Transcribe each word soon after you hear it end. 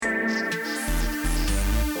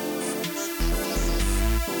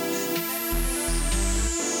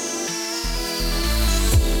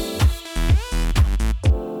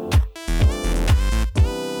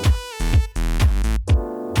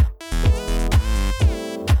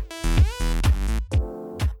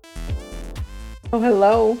Oh,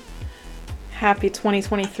 hello. Happy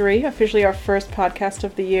 2023, officially our first podcast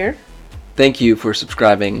of the year. Thank you for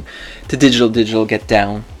subscribing to Digital Get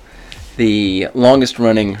Down, the longest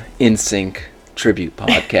running NSYNC tribute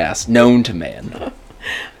podcast known to man.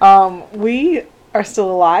 We are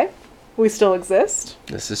still alive. We still exist.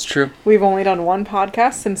 This is true. We've only done one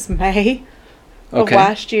podcast since May of Okay.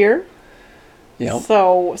 last year. Yep.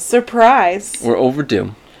 So, surprise. We're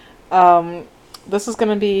overdue. This is going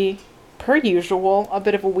to be, per usual, a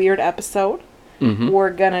bit of a weird episode. Mm-hmm. We're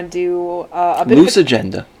going to do a bit Loose of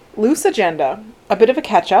agenda. loose agenda, a bit of a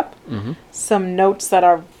catch-up, Mm-hmm. some notes that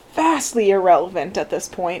are vastly irrelevant at this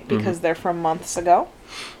point because they're from months ago.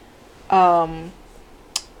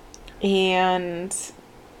 And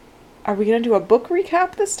are we going to do a book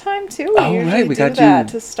recap this time too? Oh, usually right, we do got that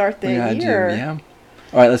to- to start the We gotta year. yeah.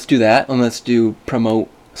 All right, let's do that, and let's do promote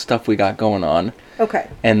stuff we got going on, Okay.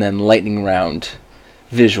 and then lightning round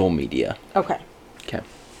visual media. Okay. Okay.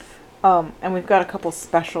 And we've got a couple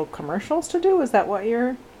special commercials to do. Is that what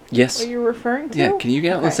you're Yes. referring to? Yeah. Can you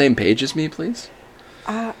get on the Okay. same page as me, please?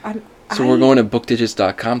 So I- we're going to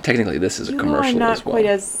bookdigits.com. Technically, this is a You know, commercial I'm not as well. quite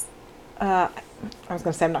as. I was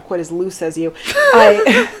going to say I'm not quite as loose as you.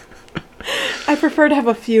 I prefer to have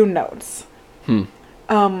a few notes. Hmm.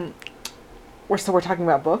 We're talking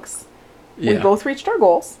about books. Yeah. We both reached our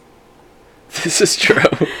goals. This is true.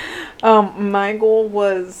 My goal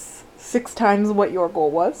was 6 times what your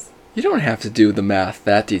goal was. You don't have to do the math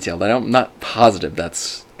that detailed. I'm not positive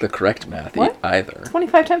that's the correct math What? either.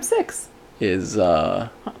 25 times 6. Is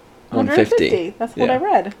 150. That's what Yeah. I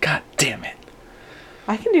read. God damn it.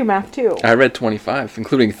 I can do math too. I read 25,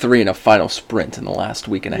 including 3 in a final sprint in the last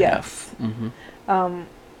week and a Yes. half. Mm-hmm.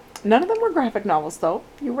 None of them were graphic novels, though.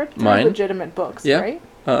 You read 3 Mine? legitimate books, Yeah. right?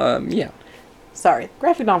 Yeah. Sorry,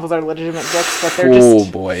 graphic novels are legitimate books, but they're Oh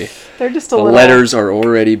just boy. they're just a The little. letters are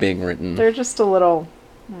already being written. They're just a little.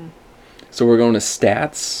 So we're going to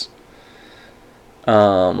stats.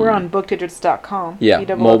 We're on bookdigits.com.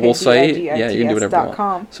 Yeah, mobile site. Yeah, you can do whatever you want.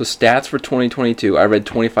 .com. So stats for 2022. I read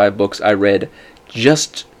 25 books. I read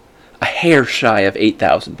just a hair shy of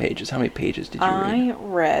 8,000 pages. How many pages did you read? I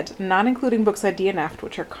read, not including books I DNF'd,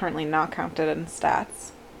 which are currently not counted in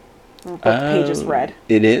stats. Book pages read.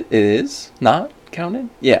 It is not counted?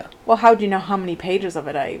 Yeah. Well, how do you know how many pages of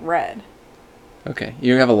it I read? Okay.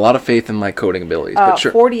 You have a lot of faith in my coding abilities, but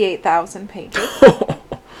sure. 48,000 pages.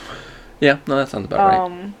 Yeah, no, that sounds about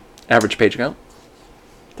right. Average page count?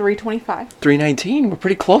 325. 319. We're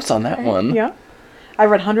pretty close on that one. Yeah. I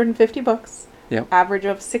read 150 books. Yep. Average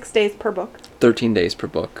of 6 days per book. 13 days per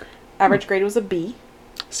book. Average grade was a B.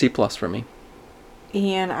 C+ for me.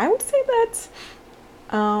 And I would say that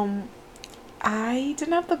I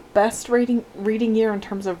didn't have the best reading year in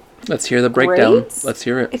terms of. Let's hear the breakdown. Grades? Let's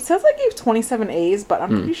hear it. It says I gave 27 A's, but I'm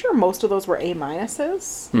pretty sure most of those were A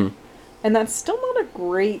minuses. And that's still not a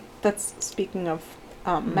great. That's speaking of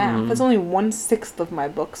math. That's only 1/6 of my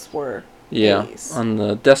books were Yeah. A's. On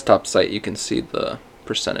the desktop site, you can see the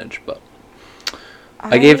percentage, but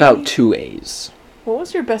I gave out 2 A's. What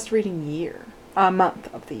was your best reading year?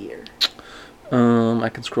 Month of the year. I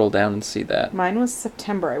can scroll down and see that. Mine was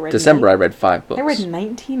September. I read December, I read 5 books. I read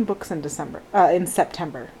 19 books in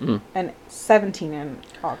September, and 17 in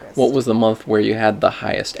August. What was the month where you had the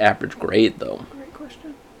highest average grade, though? Great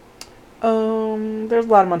question. There's a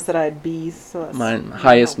lot of months that I had B's, so that's Mine not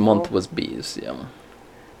highest helpful. month was B's, yeah.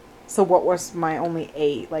 So what was my only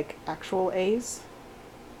A, like actual A's?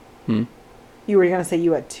 Hmm. You were gonna say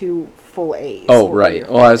you had 2 full A's. Oh, What were right. your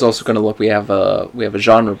Well, I was full also going to look. We have a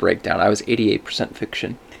genre breakdown. I was 88%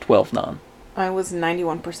 fiction, 12 non. A's? I was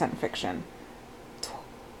 91% fiction.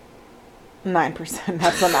 9%.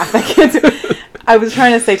 That's the math I can't do. I was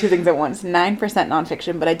trying to say 2 things at once. 9%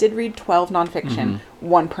 nonfiction, but I did read 12 nonfiction,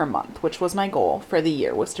 1 per month, which was my goal for the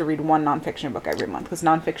year, was to read 1 nonfiction book every month, because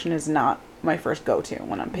nonfiction is not my first go-to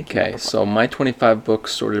when I'm picking up a Okay, book. so my 25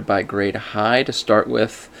 books sorted by grade high to start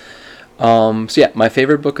with. So yeah, my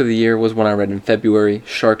favorite book of the year was one I read in February,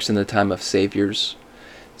 Sharks in the Time of Saviors.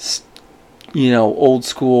 Old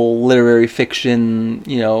school literary fiction,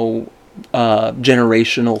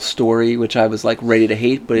 generational story, which I was like ready to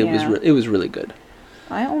hate, but Yeah. it was really good.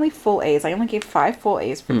 I only full A's. I only gave 5 full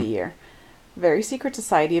A's for the year. Very Secret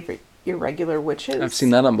Society of Irregular Witches. I've seen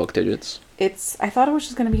that on Book Digits. I thought it was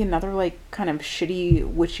just going to be another, like, kind of shitty,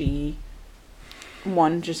 witchy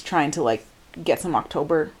one, just trying to, like, get some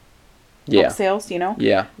October Yeah. book sales,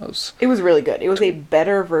 Yeah. It was really good. It was a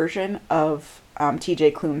better version of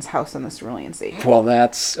T.J. Klune's House in the Cerulean Sea. Well,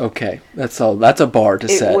 that's okay. That's a bar to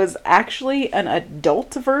set. It was actually an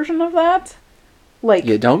adult version of that. Like,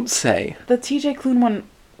 You don't say. the T.J. Klune one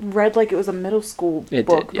read like it was a middle school It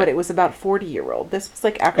book, did, yeah. but it was about 40-year-old. This was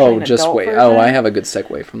like actually an just adult wait. version. Oh, I have a good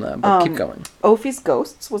segue from that, but keep going. Ophi's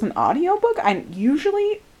Ghosts was an audiobook. I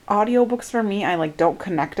usually audiobooks for me, I like don't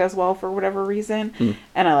connect as well for whatever reason,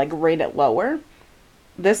 and I like rate it lower.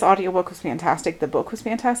 This audiobook was fantastic. The book was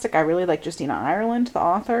fantastic. I really like Justina Ireland, the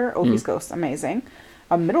author. Ophi's Ghosts, amazing.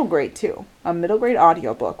 A middle grade too. A middle grade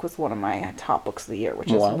audiobook was one of my top books of the year,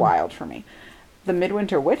 which is wild for me. The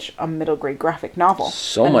Midwinter Witch, a middle grade graphic novel.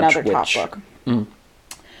 So much another top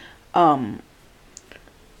book.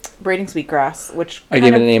 Braiding Sweetgrass, which I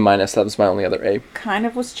gave it an A-. That was my only other A. kind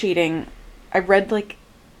of was cheating. I read like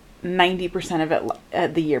 90% of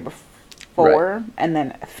it the year before, and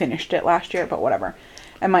then finished it last year, but whatever.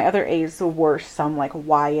 And my other A's were some like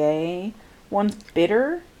YA ones.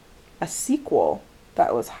 Bitter, a sequel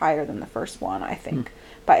that was higher than the first one, I think,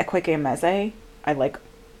 by Akwaeke Emeze. I like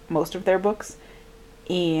most of their books.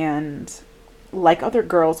 And Like Other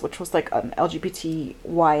Girls, which was like an LGBT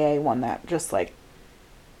YA one that just like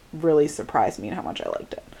really surprised me in how much I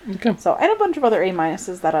liked it. Okay. So I had a bunch of other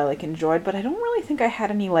A-minuses that I like enjoyed, but I don't really think I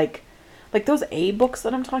had any like those A books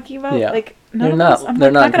that I'm talking about. Yeah. Like They're not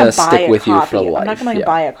gonna stick with you for life. I'm not gonna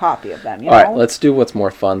buy a copy of them. You All know? right, let's do what's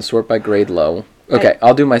more fun. Sort by grade low. Okay,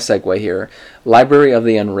 I'll do my segue here. Library of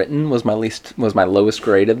the Unwritten was my lowest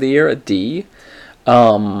grade of the year, a D.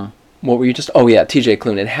 What were you just... Oh, yeah, TJ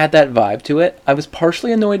Klune. It had that vibe to it. I was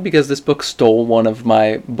partially annoyed because this book stole one of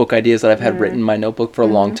my book ideas that I've had written in my notebook for a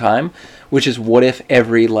long time, which is what if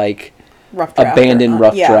every, like, rough draft abandoned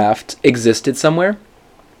rough draft existed somewhere?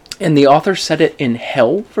 And the author set it in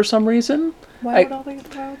hell for some reason. Why would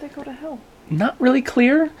they go to hell? Not really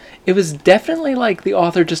clear. It was definitely like the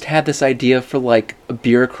author just had this idea for like a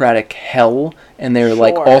bureaucratic hell, and they were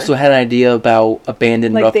like also had an idea about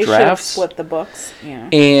abandoned rough they drafts. Should have split the books. Yeah.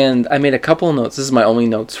 And I made a couple of notes. This is my only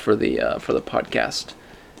notes for the podcast.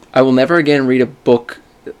 I will never again read a book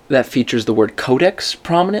that features the word codex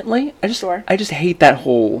prominently. I just hate that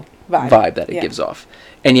whole vibe that it gives off.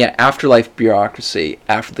 And yeah, Afterlife Bureaucracy,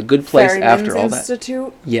 After the Good Place, Ferryman's after all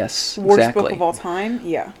Institute, that. Yes, worst exactly. book of all time.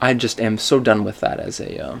 Yeah. I just am so done with that as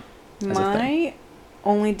a my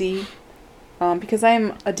only D, because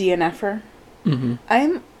I'm a DNFer.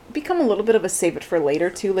 I'm become a little bit of a save it for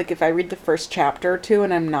later too. Like if I read the first chapter or two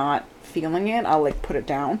and I'm not feeling it, I'll like put it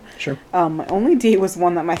down. Sure. My only D was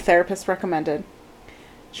one that my therapist recommended.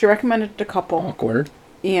 She recommended a couple. Awkward.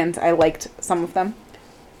 And I liked some of them.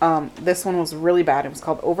 This one was really bad. It was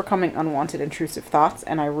called Overcoming Unwanted Intrusive Thoughts,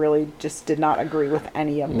 and I really just did not agree with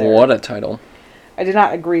any of their... What a title. I did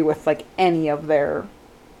not agree with, like, any of their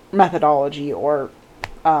methodology or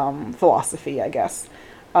philosophy, I guess.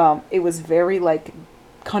 It was very, like,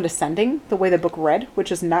 condescending, the way the book read,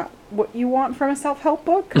 which is not what you want from a self-help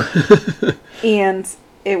book. And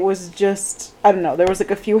it was just, I don't know, there was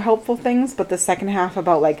like a few helpful things, but the second half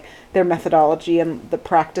about like their methodology and the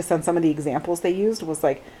practice on some of the examples they used was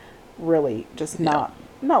like really just not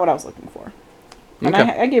what I was looking for. And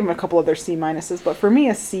I gave them a couple of their C minuses, but for me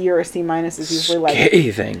a C or a C minus is usually like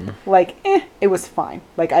scathing. Like it was fine.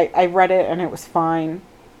 Like I read it and it was fine.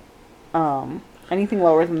 Anything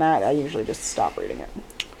lower than that, I usually just stop reading it.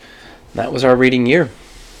 That was our reading year.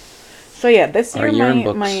 So yeah, this year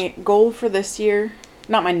year my goal for this year,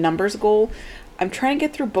 not my numbers goal, I'm trying to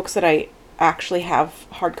get through books that I actually have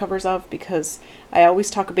hardcovers of, because I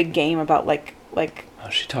always talk a big game about like oh,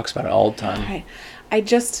 she talks about it all the time.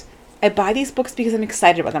 I buy these books because I'm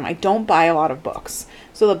excited about them. I don't buy a lot of books.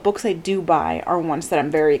 So the books I do buy are ones that I'm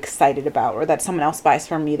very excited about, or that someone else buys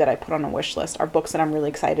for me that I put on a wish list, are books that I'm really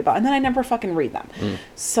excited about, and then I never fucking read them.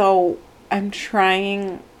 So I'm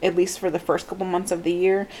trying, at least for the first couple months of the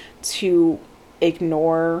year, to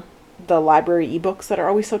ignore the library ebooks that are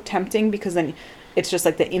always so tempting, because then it's just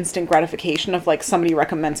like the instant gratification of like somebody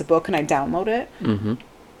recommends a book and I download it. I'm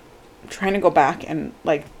trying to go back and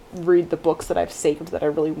like read the books that I've saved that I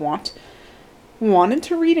really wanted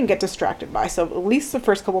to read and get distracted by. So at least the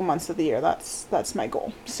first couple months of the year, that's my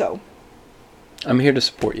goal. So I'm here to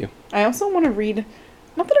support you. I also want to read,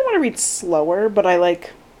 not that I want to read slower, but I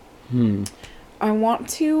like I don't want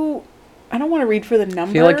to read for the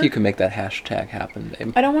number. I feel like you can make that hashtag happen,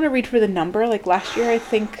 babe. I don't want to read for the number. Like last year, I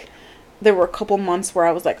think there were a couple months where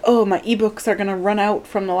I was like, oh, my ebooks are going to run out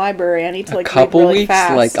from the library. I need to like read really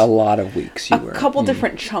fast. Like a lot of weeks you were. A couple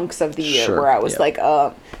different chunks of the year where I was like,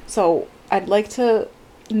 so I'd like to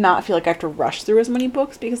not feel like I have to rush through as many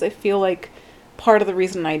books, because I feel like part of the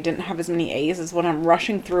reason I didn't have as many A's is when I'm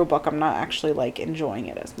rushing through a book, I'm not actually like enjoying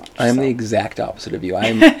it as much. I am the exact opposite of you.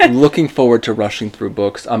 I'm looking forward to rushing through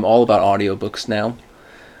books. I'm all about audiobooks now.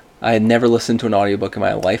 I had never listened to an audiobook in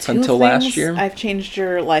my life until last year. I've changed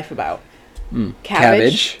your life about.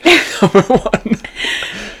 Cabbage. Number one.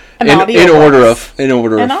 And in order of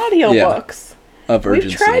audiobooks. Of urgency.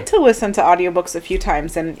 We've tried to listen to audiobooks a few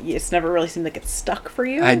times, and it's never really seemed like it's stuck for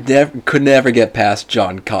you. I could never get past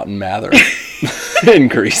John Cotton Mather in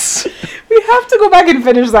Grease. We have to go back and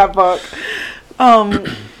finish that book.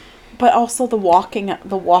 But also the walking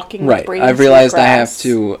Right. I've realized I have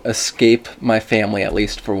to escape my family at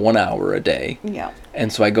least for 1 hour a day. Yeah.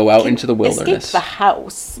 And so I go out into the wilderness. Escape the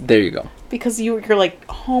house. There you go. Because you're like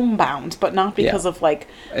homebound, but not because of like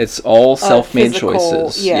it's all self-made physical,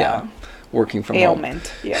 choices. Yeah. Working from ailment.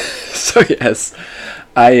 home. Yeah. So yes,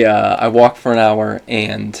 I walked for an hour,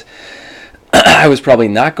 and I was probably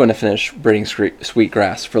not going to finish Braiding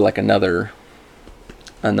Sweetgrass for like another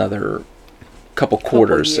couple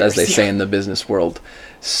quarters, as they say in the business world.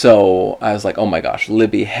 So I was like, oh my gosh,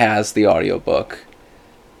 Libby has the audiobook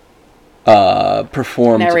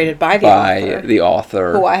performed narrated by the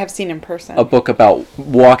author, who I have seen in person. A book about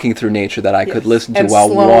walking through nature that I could listen to and while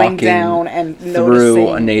slowing walking down and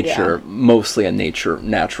through mostly a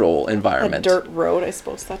natural environment. A dirt road, I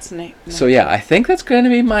suppose that's the name. So yeah, I think that's going to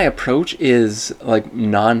be my approach, is like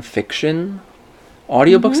nonfiction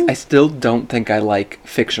audiobooks. Mm-hmm. I still don't think I like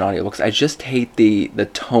fiction audiobooks. I just hate the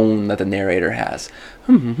tone that the narrator has.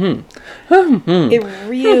 It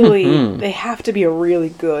really, they have to be a really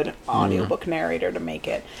good audiobook narrator to make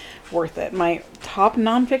it worth it. My top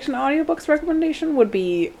nonfiction audiobooks recommendation would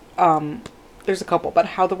be, there's a couple, but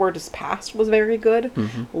How the Word is Passed was very good.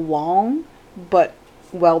 Long, but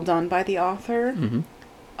well done by the author.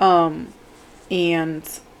 And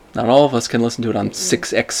not all of us can listen to it on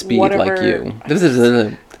 6x speed like you.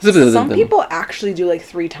 Some people actually do like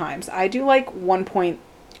 3 times. I do like 1.2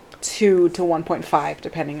 to 1.5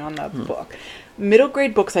 depending on the book. Middle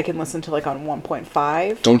grade books I can listen to like on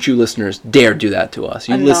 1.5. Don't you listeners dare do that to us.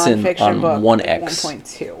 You listen on book,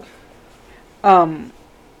 1x. 1.2.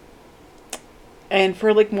 And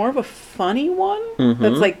for like more of a funny one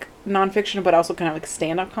that's like nonfiction but also kind of like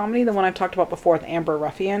stand-up comedy, the one I've talked about before with Amber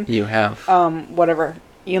Ruffian. You have. Whatever.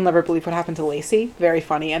 You'll Never Believe What Happened to Lacey. Very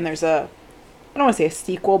funny. And there's I don't want to say a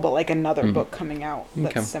sequel, but like another book coming out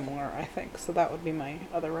that's similar, I think. So that would be my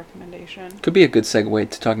other recommendation. Could be a good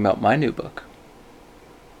segue to talking about my new book.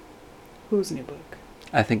 Whose new book?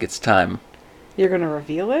 I think it's time. You're going to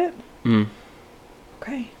reveal it?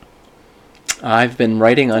 Okay. I've been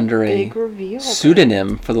writing under a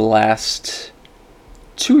pseudonym for the last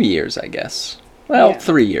 2 years, I guess. Well,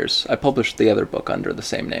 3 years. I published the other book under the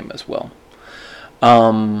same name as well.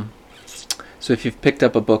 So if you've picked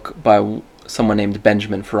up a book by someone named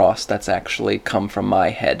Benjamin Frost, that's actually come from my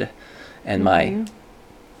head and my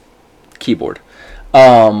keyboard.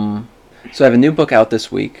 So I have a new book out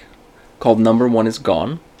this week called Number One is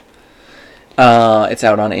Gone. It's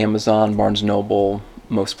out on Amazon, Barnes & Noble,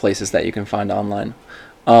 most places that you can find online.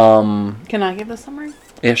 Can I give the summary?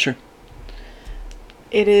 Yeah, sure.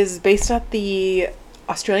 It is based at the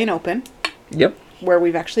Australian Open. Yep. Where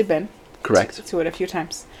we've actually been. Correct. To it a few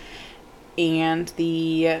times. And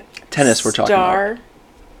the tennis we're talking about. Star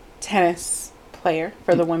tennis player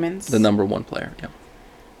for the women's. The number one player,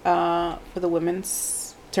 yeah. For the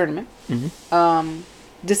women's tournament.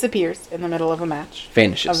 Disappears in the middle of a match.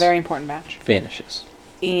 Vanishes. A very important match. Vanishes.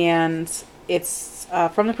 And it's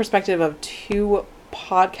from the perspective of 2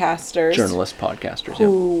 podcasters. Journalist podcasters,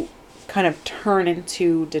 who kind of turn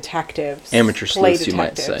into detectives. Amateur sleuths, you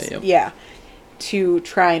might say. Yep. Yeah. To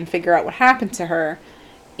try and figure out what happened to her.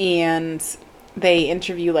 And they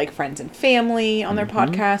interview like friends and family on their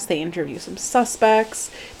podcast. They interview some suspects.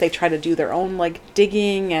 They try to do their own like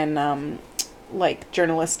digging and like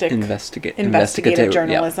journalistic investigative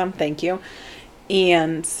journalism. Yeah. Thank you.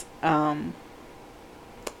 And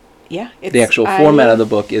the actual format of the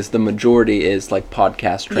book is the majority is like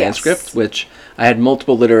podcast transcript, which I had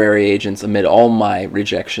multiple literary agents amid all my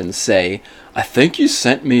rejections say, I think you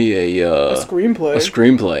sent me a screenplay. A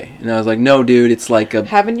screenplay. And I was like, no, dude, it's like a...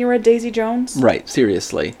 Haven't you read Daisy Jones? Right,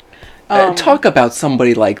 seriously. Talk about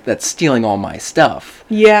somebody like that's stealing all my stuff.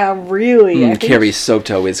 Yeah, really. Carrie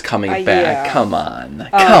Soto is coming back. Yeah. Come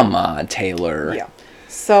on, Taylor. Yeah.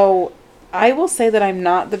 So... I will say that I'm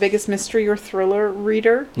not the biggest mystery or thriller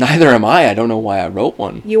reader. Neither am I. I don't know why I wrote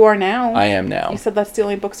one. You are now. I am now. You said that's the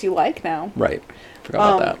only books you like now. Right.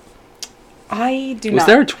 Forgot about that. I do not. Was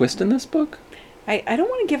there a twist in this book? I don't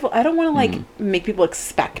want to like make people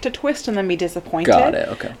expect a twist and then be disappointed. Got it.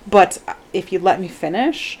 Okay. But if you let me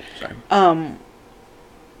finish,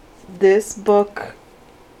 this book,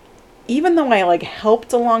 even though I like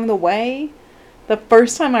helped along the way, the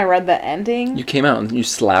first time I read the ending... You came out and you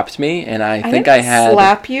slapped me, and I think didn't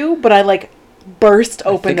slap you, but I, like, burst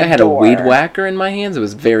open I think the I had door. a weed whacker in my hands. It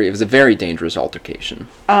was a very dangerous altercation.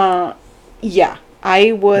 Yeah,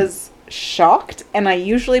 I was shocked, and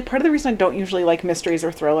part of the reason I don't usually like mysteries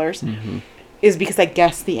or thrillers is because I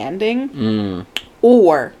guess the ending,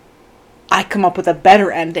 or I come up with a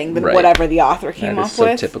better ending than whatever the author came up with.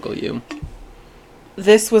 That is so typical you.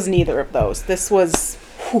 This was neither of those. This was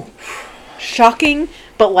shocking,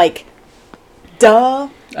 but like, duh.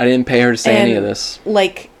 I didn't pay her to say any of this.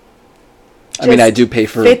 Like, I mean, I do pay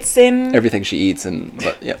for fits in everything she eats,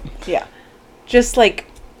 but yeah. Yeah, just like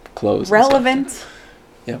clothes, relevant.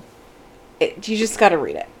 Yeah. You just got to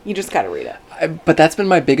read it. You just got to read it. But that's been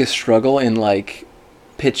my biggest struggle in like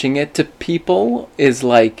pitching it to people is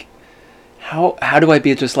like, how do I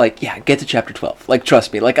be just like, yeah, get to chapter 12. Like,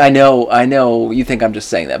 trust me. Like, I know you think I'm just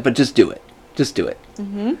saying that, but just do it. Just do it.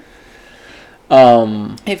 Mm-hmm.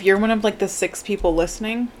 If you're one of like the 6 people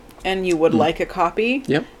listening and you would like a copy,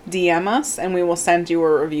 DM us and we will send you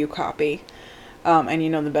a review copy. And you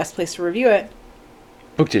know the best place to review it?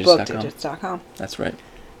 BookDigits.com. That's right.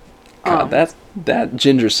 God, that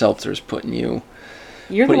ginger seltzer is putting you.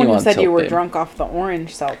 You're the one who said you were drunk off the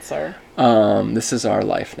orange seltzer. This is our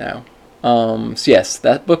life now. So yes,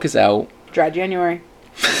 that book is out. Dry January.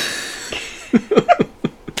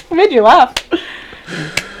 I made you laugh.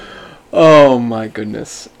 Oh my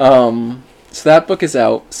goodness. So that book is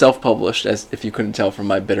out, self-published, as if you couldn't tell from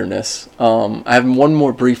my bitterness. I have one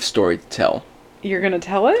more brief story to tell. You're gonna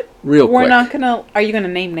tell it? Real quick. We're not gonna. Are you gonna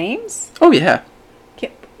name names? Oh yeah.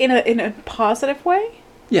 In a positive way?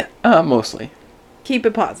 Yeah. Mostly. Keep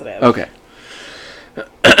it positive. Okay.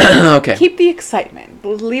 Okay. Keep the excitement.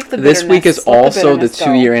 Leave the bitterness. This week is also the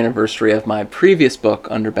 2-year anniversary of my previous book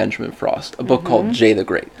under Benjamin Frost, a book called Jay the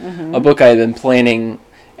Great, a book I had been planning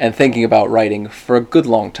and thinking about writing for a good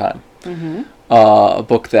long time. A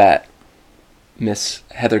book that Miss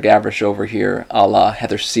Heather Gavrish over here, a la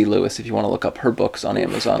Heather C. Lewis, if you want to look up her books on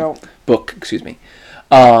Amazon.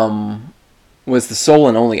 Was the sole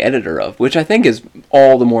and only editor of, which I think is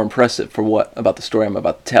all the more impressive for what about the story I'm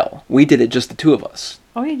about to tell. We did it just the 2 of us.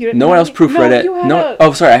 Oh yeah, you didn't. No one else proofread it.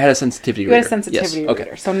 Oh, sorry, I had a sensitivity reader. You had a sensitivity reader.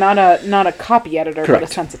 Okay. So not a copy editor, Correct. but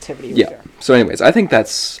a sensitivity reader. Yeah. So anyways, I think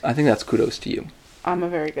that's kudos to you. I'm a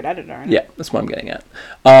very good editor. Yeah, that's what I'm getting at.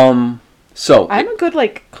 So I'm a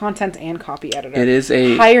good content and copy editor. It is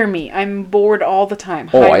a hire me. I'm bored all the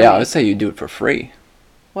time. I would say you do it for free.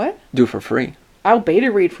 What? Do it for free. I'll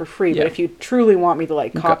beta read for free, but if you truly want me to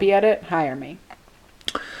copy edit, hire me.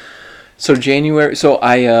 So January. So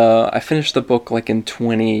I finished the book in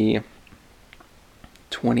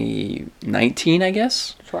 2019, I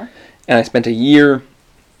guess. Sure. And I spent a year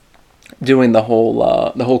doing the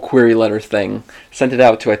whole query letter thing. Sent it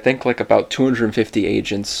out to I think about 250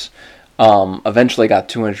 agents. Eventually got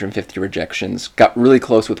 250 rejections. Got really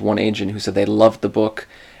close with one agent who said they loved the book.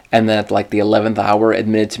 And then at the 11th hour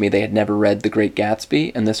admitted to me they had never read The Great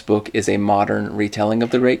Gatsby, and this book is a modern retelling of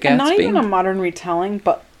The Great Gatsby. And not even a modern retelling,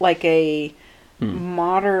 but a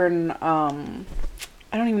modern, I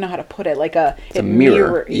don't even know how to put it, it's a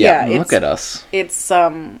mirror. Yeah, look at us. It's,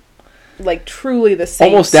 truly the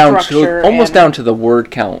same almost down to the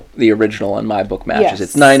word count the original on my book matches. Yes,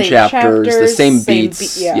 it's 9 chapters, the same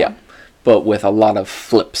beats, but with a lot of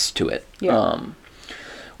flips to it. Yeah.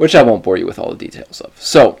 Which I won't bore you with all the details of.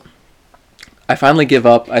 So, I finally give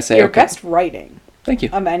up. I say, Your best writing. Thank you.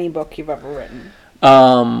 Of any book you've ever written.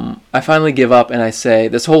 I finally give up and I say,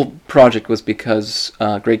 this whole project was because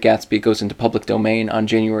Great Gatsby goes into public domain on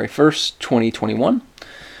January 1st, 2021.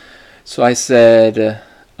 So I said,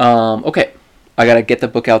 okay, I gotta get the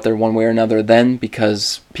book out there one way or another then,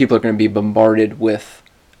 because people are going to be bombarded with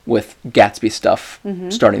Gatsby stuff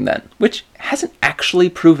starting then, which hasn't actually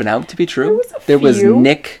proven out to be true. There was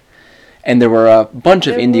Nick, and there were a bunch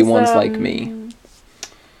of indie ones like me.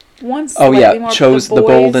 Chose The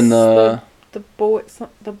Bold and the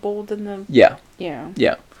Bold and the yeah.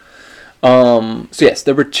 So yes,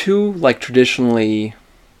 there were 2 traditionally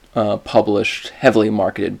published, heavily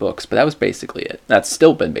marketed books, but that was basically it. That's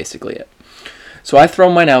still been basically it. So I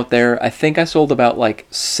throw mine out there. I think I sold about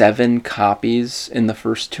 7 copies in the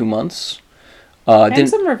first 2 months. And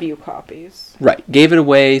some review copies. Right. Gave it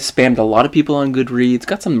away, spammed a lot of people on Goodreads,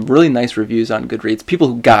 got some really nice reviews on Goodreads. People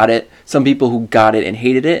who got it, some people who got it and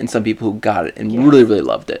hated it, and some people who got it and really, really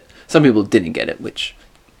loved it. Some people didn't get it, which,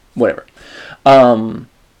 whatever. I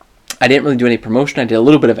didn't really do any promotion. I did a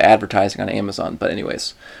little bit of advertising on Amazon, but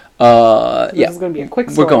anyways. This is going to be a quick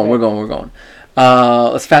story. We're going.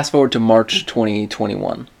 Let's fast forward to March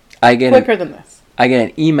 2021. Quicker than this. I get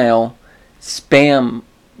an email, spam,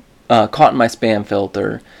 caught in my spam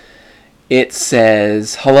filter. It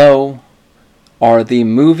says, hello, Are the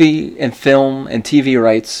movie and film and TV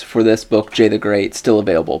rights for this book, Jay the Great, still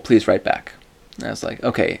available? Please write back. And I was like,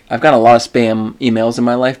 okay, I've got a lot of spam emails in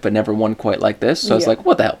my life, but never one quite like this. So I was like,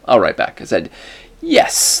 what the hell? I'll write back. I said,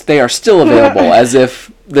 yes, they are still available, as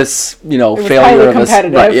if this, failure of us.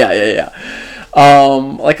 Right, yeah.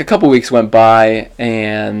 Like a couple weeks went by,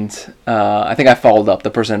 and I think I followed up. The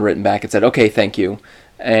person had written back and said, okay, thank you.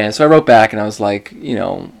 And so I wrote back, and I was like,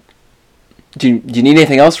 do you need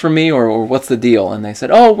anything else from me, or what's the deal? And they said,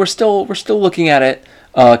 oh, we're still looking at it.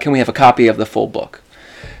 Can we have a copy of the full book?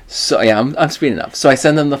 So yeah, I'm speeding up. So I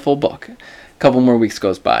send them the full book. A couple more weeks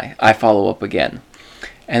goes by. I follow up again,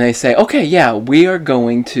 and they say, okay, yeah, we are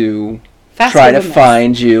going to try to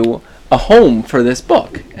find you a home for this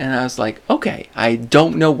book. And I was like, okay, I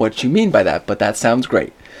don't know what you mean by that, but that sounds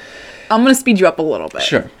great. I'm going to speed you up a little bit.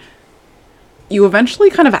 Sure. You eventually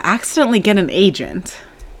kind of accidentally get an agent.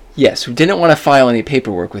 Yes, who didn't want to file any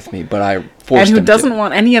paperwork with me, but I forced him to. And who doesn't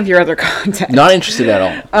want any of your other content. Not interested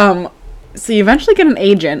at all. So you eventually get an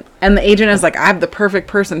agent, and the agent is like, I have the perfect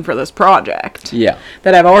person for this project. Yeah.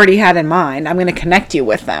 That I've already had in mind. I'm going to connect you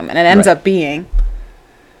with them. And it ends up being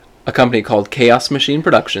a company called Chaos Machine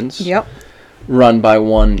Productions. Yep. Run by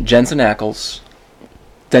one Jensen Ackles,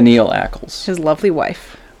 Daniil Ackles. His lovely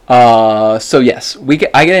wife. So yes,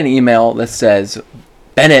 I get an email that says,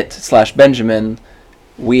 Bennett/Benjamin,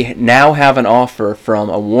 we now have an offer from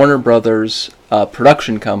a Warner Brothers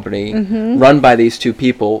production company run by these two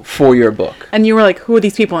people for your book. And you were like, who are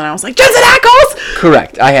these people? And I was like, Jensen Ackles!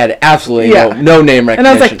 Correct. I had absolutely no name recognition. And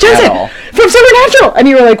I was like, Jensen! From Supernatural! And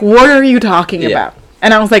you were like, what are you talking about?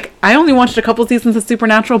 And I was like, I only watched a couple seasons of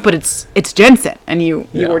Supernatural, but it's Jensen. And you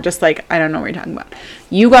were just like, I don't know what you're talking about.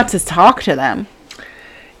 You got to talk to them.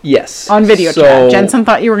 Yes. On video chat. Jensen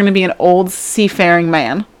thought you were going to be an old seafaring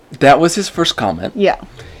man. That was his first comment. Yeah.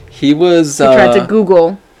 He tried to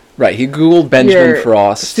Google. Right, he Googled Benjamin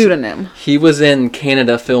Frost. Pseudonym. He was in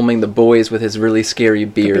Canada filming The Boys with his really scary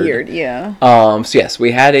beard. The beard, yeah. So yes,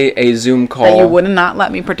 we had a Zoom call that you would not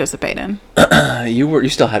let me participate in. You were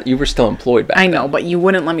still employed back then. I know, but you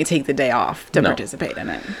wouldn't let me take the day off to participate in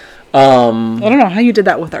it. I don't know how you did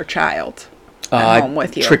that with our child. At home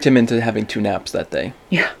with you. I tricked him into having 2 naps that day.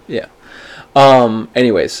 Yeah. Yeah.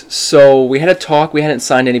 Anyways, so we had a talk. We hadn't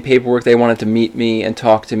signed any paperwork. They wanted to meet me and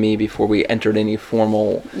talk to me before we entered any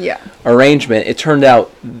formal arrangement. It turned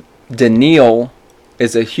out Daniil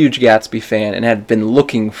is a huge Gatsby fan and had been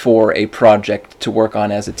looking for a project to work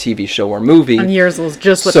on as a TV show or movie. And yours was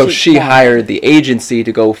just what she hired the agency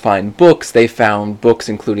to go find books. They found books,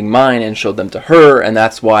 including mine, and showed them to her, and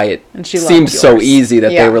that's why it seemed so easy that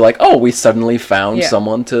they were like, oh, we suddenly found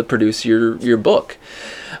someone to produce your book.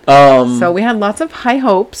 So we had lots of high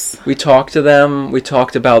hopes. We talked to them. We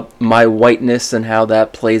talked about my whiteness and how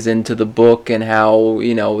that plays into the book and how,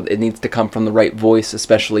 it needs to come from the right voice,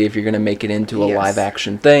 especially if you're going to make it into a live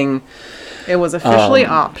action thing. It was officially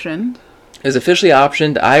optioned. It was officially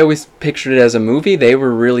optioned. I always pictured it as a movie. They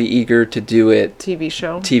were really eager to do it. TV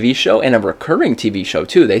show, and a recurring TV show,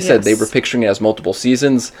 too. They said they were picturing it as multiple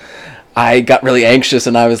seasons. I got really anxious,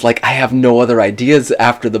 and I was like, I have no other ideas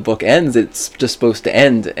after the book ends. It's just supposed to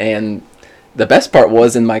end. And the best part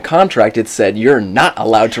was, in my contract, it said, you're not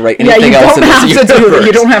allowed to write anything else in this universe.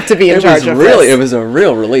 You don't have to be in charge of this. It was a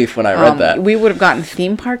real relief when I read that. We would have gotten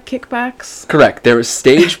theme park kickbacks. Correct. There was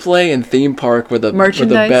stage play and theme park were the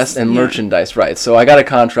best, and merchandise, right. So I got a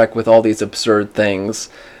contract with all these absurd things.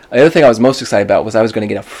 The other thing I was most excited about was I was going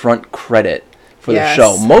to get a front credit for the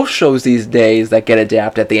show. Most shows these days that get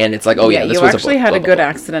adapted at the end, it's like, this was a book. You actually had a good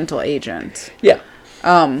accidental agent. Yeah.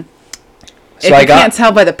 So if you can't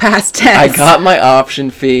tell by the past tense. I got my option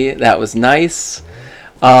fee. That was nice.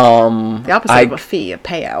 The opposite of a fee, a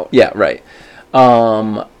payout. Yeah, right.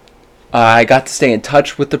 I got to stay in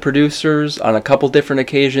touch with the producers on a couple different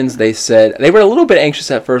occasions. They said they were a little bit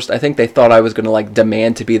anxious at first. I think they thought I was going to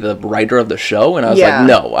demand to be the writer of the show, and I was like,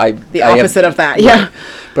 no, the opposite of that. Yeah.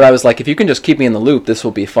 But I was like, if you can just keep me in the loop, this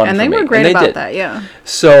will be fun for me. And they were great about that. Yeah.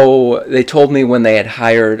 So they told me when they had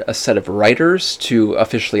hired a set of writers to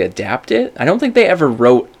officially adapt it. I don't think they ever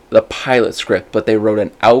wrote the pilot script, but they wrote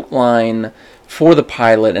an outline for the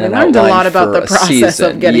pilot and an outline for a season. We learned a lot about the process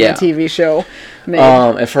of getting a TV show made.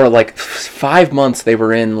 And for 5 months they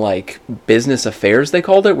were in business affairs, they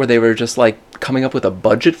called it, where they were just coming up with a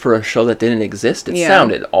budget for a show that didn't exist. It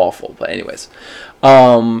sounded awful, but anyways.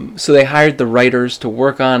 So they hired the writers to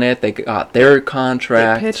work on it. They got their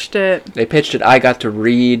contract. They pitched it. I got to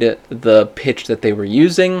read the pitch that they were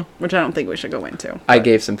using, which I don't think we should go into. I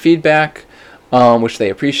gave some feedback, which they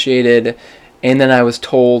appreciated. And then I was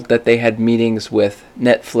told that they had meetings with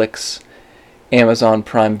Netflix, Amazon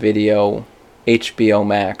Prime Video, HBO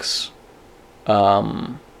Max,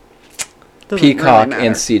 Peacock really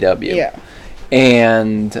and CW. Yeah.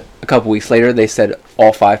 And a couple weeks later, they said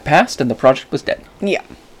all 5 passed and the project was dead. Yeah.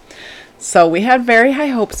 So we had very high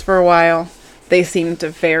hopes for a while. They seemed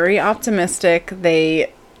very optimistic.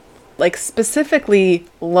 They, like, specifically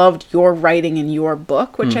loved your writing in your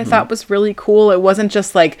book, which I thought was really cool. It wasn't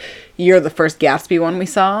just like, you're the first Gatsby one we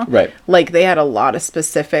saw. Right. Like, they had a lot of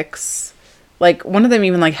specifics. Like, one of them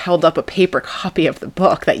even, like, held up a paper copy of the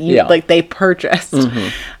book that you, like, they purchased.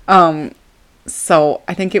 So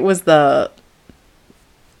I think it was the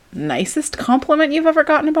nicest compliment you've ever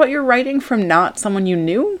gotten about your writing from not someone you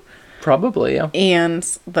knew. Probably, yeah. And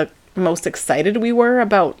the most excited we were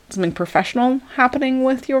about something professional happening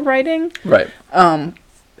with your writing. Right.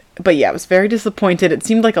 But yeah, I was very disappointed. It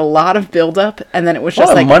seemed like a lot of buildup, and then it was A lot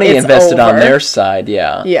just of like, money it's invested on over. their side,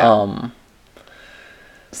 yeah. Yeah.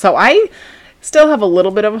 So I still have a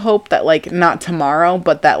little bit of hope that, like, not tomorrow,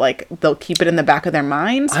 but that, like, they'll keep it in the back of their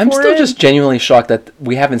minds. I'm for still it. just genuinely shocked that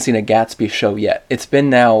we haven't seen a Gatsby show yet. It's been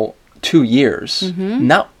now 2 years.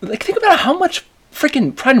 Now, like, think about how much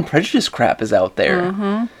freaking Pride and Prejudice crap is out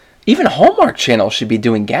there. Even Hallmark Channel should be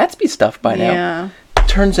doing Gatsby stuff by now. Yeah.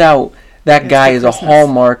 Turns out that guy is a Christmas.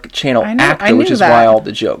 Hallmark Channel I actor, which knew is that. why all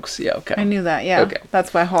the jokes. Yeah, okay. I knew that, yeah. Okay.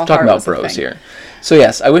 That's why Hall Talking Heart about was a bros thing. here. So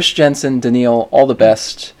yes, I wish Jensen, Daniil, all the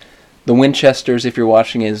best. The Winchesters, if you're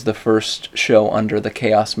watching, is the first show under the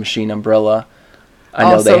Chaos Machine umbrella. I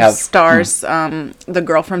know Also they have stars the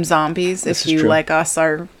girl from Zombies, This if is you true. like us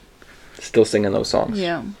are. still singing those songs.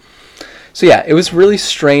 Yeah. So yeah, it was really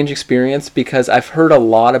strange experience because I've heard a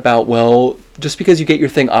lot about, well, just because you get your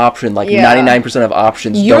thing optioned, like Yeah. 99% of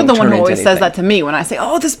options You're don't the turn one who into always says anything. that to me when I say,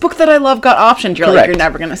 "Oh, this book that I love got optioned." You're like, Correct. "You're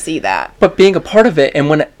never gonna see that." But being a part of it, and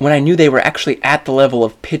when I knew they were actually at the level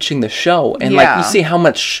of pitching the show, and like Yeah. you see how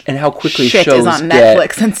much and how quickly Shit shows is on get,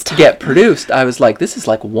 Netflix and stuff. get produced, I was like, this is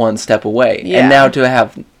like one step away. Yeah. And now to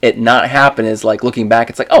have it not happen is like looking back,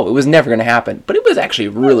 it's like, oh, it was never going to happen, but it was actually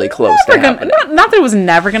really close to Never happening. gonna, not that it was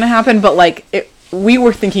never gonna happen, but like we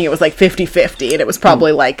were thinking it was like 50-50, and it was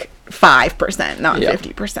probably like 5%, not Yeah.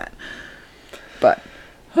 50%. But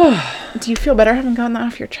do you feel better having gotten that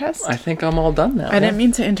off your chest? I think I'm all done now. I didn't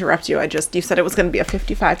mean to interrupt you. You said it was going to be a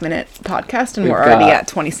 55-minute podcast, and We've we're already got at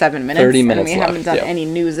 27 minutes. 30 and minutes we haven't left, done yeah. any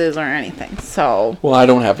newses or anything. So Well, I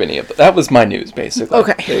don't have any of that. That was my news, basically.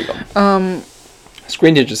 Okay. There you go.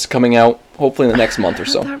 Screen Digits is coming out hopefully in the next month or I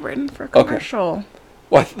so. had that written for a commercial.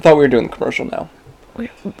 Well, I thought we were doing the commercial now.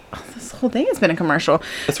 This whole thing has been a commercial.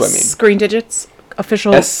 That's what I mean. Screen Digits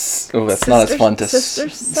official That's not as fun to sister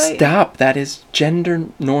site? stop. That is gender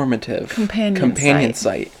normative. Companion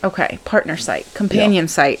site. Okay, partner site, companion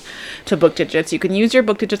site to Book Digits. You can use your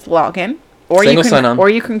Book Digits login, or Single you sign can on. or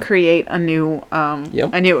you can create a new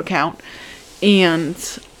Yep. a new account, and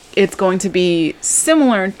it's going to be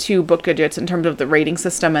similar to Book Digits in terms of the rating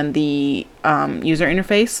system and the user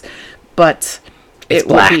interface, but It's it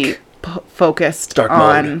will black. be focused Dark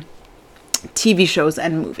on mode. TV shows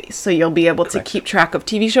and movies. So you'll be able to Correct. keep track of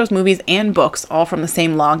TV shows, movies, and books all from the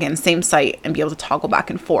same login, same site, and be able to toggle back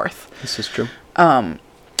and forth. This is true.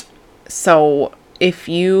 So if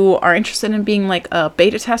you are interested in being like a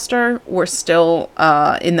beta tester, we're still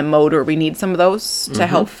in the mode where we need some of those to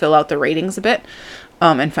help fill out the ratings a bit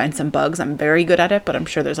and find some bugs. I'm very good at it, but I'm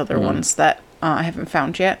sure there's other ones that I haven't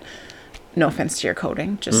found yet. No offense to your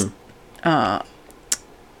coding, just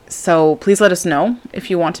so please let us know if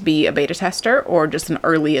you want to be a beta tester or just an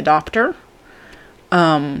early adopter.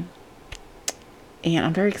 And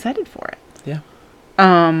I'm very excited for it. Yeah.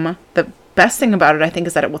 The best thing about it, I think,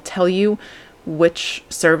 is that it will tell you which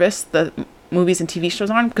service the movies and TV shows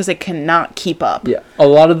are on, because it cannot keep up. Yeah. A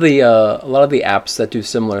lot of the apps that do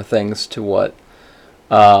similar things to what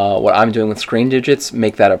I'm doing with Screen Digits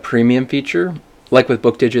make that a premium feature. Like with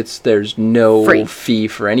Book Digits, there's no Free. fee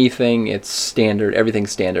for anything. It's standard.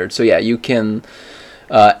 Everything's standard. So yeah, you can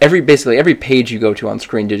basically every page you go to on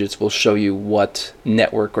Screen Digits will show you what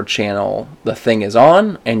network or channel the thing is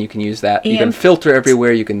on, and you can use that. You can And- filter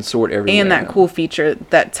everywhere. You can sort everywhere. And that cool feature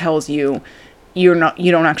that tells you you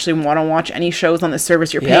don't actually want to watch any shows on the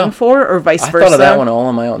service you're paying for, or vice I versa. thought of that one all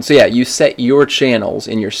on my own. So yeah, you set your channels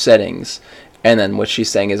in your settings, and then what she's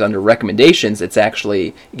saying is under recommendations, it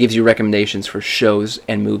gives you recommendations for shows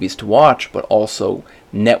and movies to watch, but also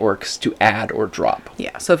networks to add or drop.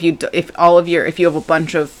 Yeah. So if you have a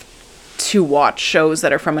bunch of to watch shows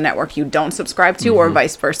that are from a network you don't subscribe to, or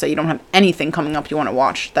vice versa, you don't have anything coming up you want to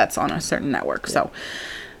watch that's on a certain network. Yeah. So,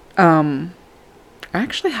 I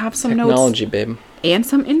actually have some Technology, notes babe. and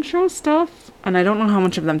some intro stuff, and I don't know how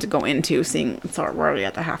much of them to go into, seeing we're already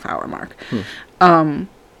at the half-hour mark.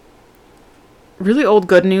 Really old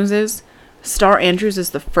good news is Star Andrews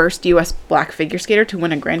is the first U.S. black figure skater to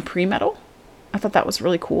win a Grand Prix medal. I thought that was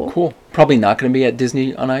really cool. Cool. Probably not going to be at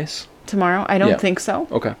Disney on Ice. Tomorrow? I don't think so.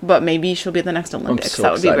 Okay. But maybe she'll be at the next Olympics. so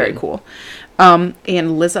That would be very excited. cool. And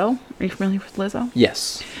Lizzo. Are you familiar with Lizzo?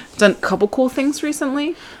 Yes. Done a couple cool things recently.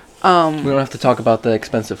 We don't have to talk about the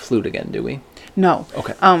expensive flute again, do we? No.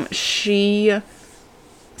 Okay. She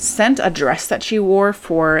sent a dress that she wore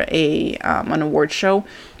for an award show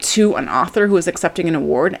to an author who was accepting an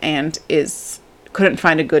award and couldn't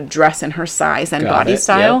find a good dress in her size and body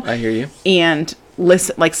style. Yep, I hear you. And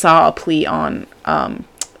saw a plea on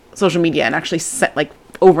social media and actually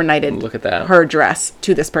overnighted Look at that. her dress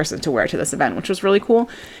to this person to wear to this event, which was really cool.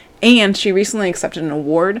 And she recently accepted an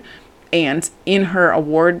award, and in her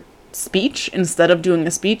award speech, instead of doing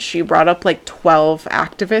the speech, she brought up 12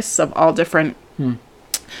 activists of all different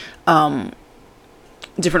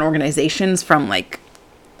different organizations, from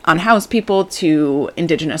unhoused people to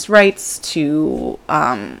indigenous rights to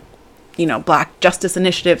black justice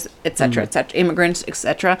initiatives, etc., etc., immigrants,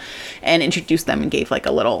 etc., and introduced them and gave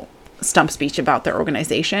a little stump speech about their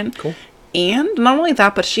organization. Cool. And not only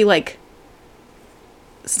that, but she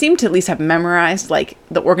seemed to at least have memorized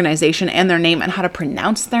the organization and their name and how to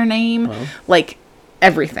pronounce their name. Wow.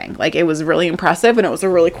 Everything. It was really impressive, and it was a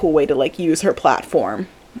really cool way to use her platform.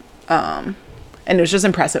 And it was just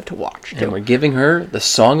impressive to watch too. And we're giving her the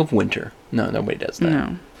Song of Winter. No, nobody does that.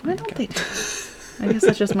 No, I don't think. I guess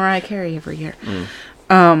that's just Mariah Carey every year.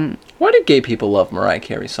 Why do gay people love Mariah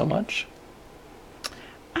Carey so much?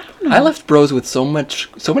 I don't know. I left bros with so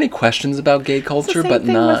many questions about gay culture, but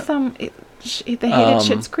not. They hated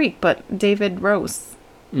Schitt's Creek, but David Rose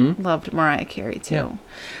loved Mariah Carey too.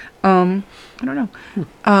 Yeah. I don't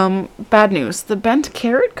know. Bad news: the Bent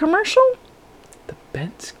Carrot commercial. The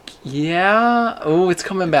Bent. Yeah. Oh, it's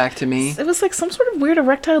coming back to me. It was some sort of weird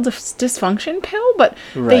erectile dysfunction pill, but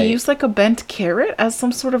Right. they used a bent carrot as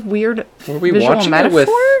some sort of weird Were we visual watching metaphor.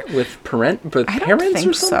 it with I don't parents or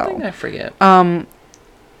think so. something? I forget.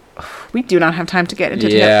 We do not have time to get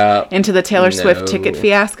into Yeah. the Taylor Swift ticket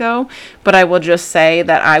fiasco, but I will just say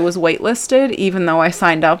that I was waitlisted, even though I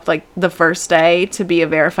signed up the first day to be a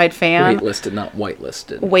verified fan. Waitlisted, not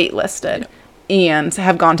whitelisted. Waitlisted, and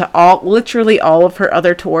have gone to literally all of her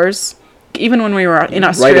other tours. Even when we were in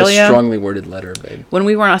Australia. Write a strongly worded letter, babe. When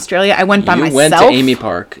we were in Australia, I went by myself. You went to Amy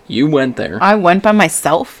Park. You went there. I went by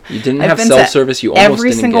myself. You didn't I've have been cell to service. You almost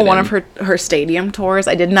every didn't single get one in. of her stadium tours.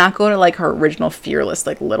 I did not go to her original Fearless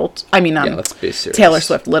let's be serious. Taylor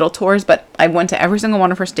Swift little tours, but I went to every single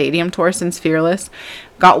one of her stadium tours since Fearless.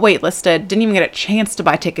 Got waitlisted. Didn't even get a chance to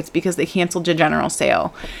buy tickets because they canceled the general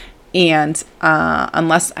sale. And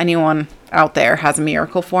unless anyone out there has a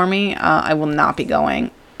miracle for me, I will not be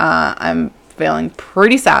going. I'm feeling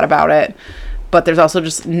pretty sad about it, but there's also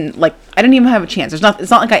just I didn't even have a chance. It's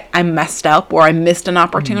not like I messed up or I missed an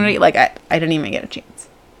opportunity. I didn't even get a chance.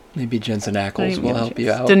 Maybe Jensen Ackles will help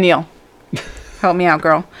you out. Danielle, help me out,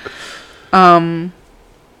 girl. Friends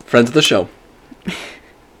of the show.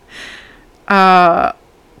 I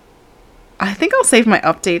think I'll save my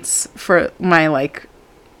updates for my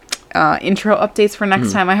intro updates for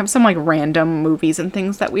next time. I have some random movies and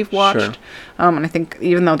things that we've watched. Sure. And I think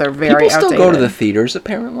even though they're very People still outdated, go to the theaters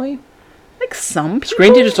apparently. some people.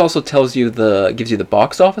 Screen Digits also gives you the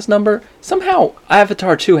box office number. Somehow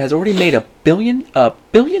Avatar 2 has already made $1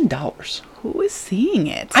 billion. Who is seeing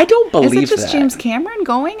it? I don't believe that. Is it just James Cameron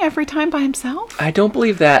going every time by himself? I don't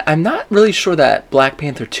believe that. I'm not really sure that Black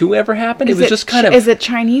Panther 2 ever happened. It was just kind of Is it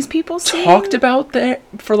Chinese people seeing talked about there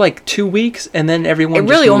for 2 weeks, and then everyone It just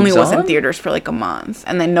really only moves was in on? theaters for a month,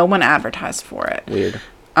 and then no one advertised for it. Weird.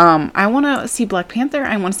 I want to see Black Panther.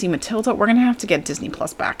 I want to see Matilda. We're gonna have to get Disney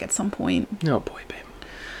Plus back at some point. Oh boy, babe.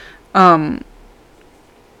 I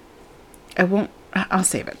won't. I'll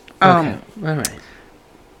save it. Okay. All right.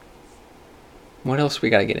 What else we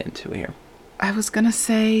gotta get into here? I was gonna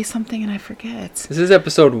say something and I forget. This is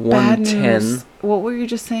episode Bad 110. news. What were you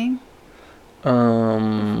just saying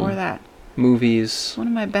before that? Movies. One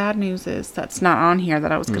of my bad news is that's not on here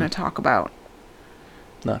that I was gonna talk about.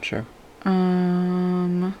 Not sure.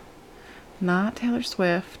 Not Taylor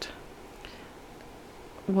Swift.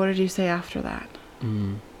 What did you say after that?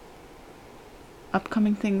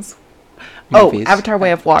 Upcoming things. Movies. Oh, Avatar: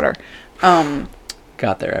 Way of Water.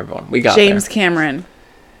 Got there, everyone. We got James there. Cameron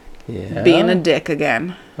Yeah. being a dick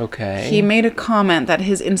again. Okay. He made a comment that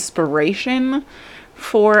his inspiration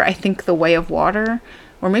for, I think, The Way of Water,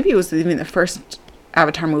 or maybe it was even the first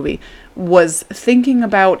Avatar movie, was thinking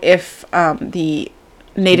about if the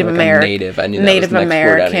Native Like a American native. I knew that was the next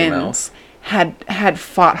word out of your Americans had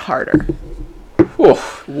fought harder.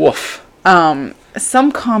 Woof. Woof.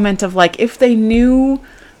 Some comment of if they knew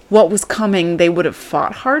what was coming, they would have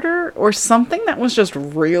fought harder, or something that was just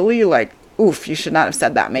really like, oof, you should not have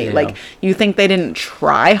said that, mate. Yeah. Like, you think they didn't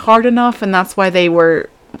try hard enough, and that's why they were...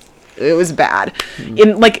 It was bad.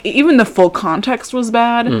 In like, even the full context was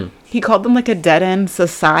bad. He called them like a dead-end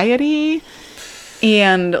society,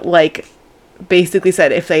 and like basically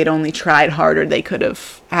said if they'd only tried harder, they could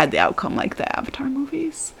have had the outcome like the Avatar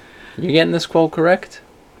movies. You getting this quote correct?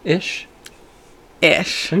 Ish?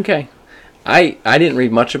 Okay. I didn't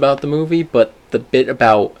read much about the movie, but the bit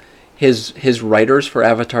about his writers for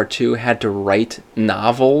Avatar 2 had to write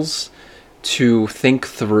novels to think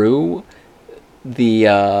through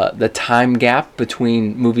the time gap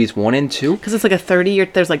between movies 1 and 2. Because it's like a 30-year...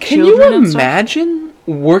 There's like Can children you and stuff. imagine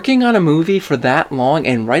working on a movie for that long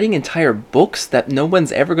and writing entire books that no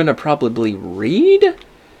one's ever going to probably read?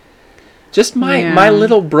 Just my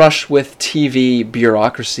little brush with TV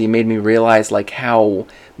bureaucracy made me realize like how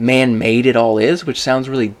man-made it all is, which sounds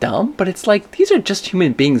really dumb, but it's like these are just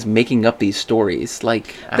human beings making up these stories.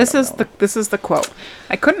 Like This is the quote.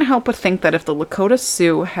 I couldn't help but think that if the Lakota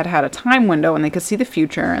Sioux had had a time window and they could see the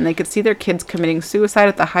future and they could see their kids committing suicide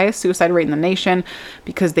at the highest suicide rate in the nation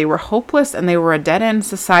because they were hopeless and they were a dead-end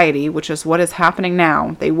society, which is what is happening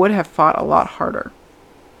now, they would have fought a lot harder.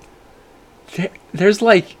 There's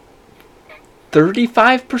like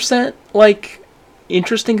 35% like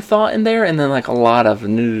interesting thought in there, and then like a lot of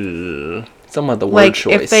some of the word Like,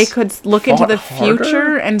 choice. if they could look into the Harder?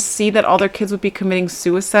 future and see that all their kids would be committing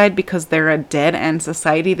suicide because they're a dead-end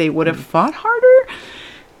society, they would have fought harder?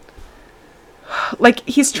 Like,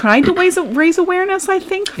 he's trying to raise awareness, I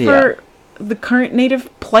think, for the current Native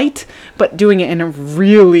plight, but doing it in a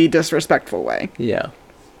really disrespectful way. Yeah.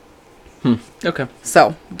 Okay.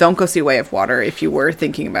 So, don't go see Way of Water if you were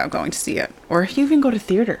thinking about going to see it. Or if you even go to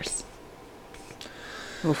theaters.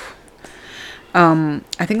 Oof. I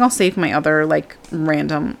think I'll save my other, like,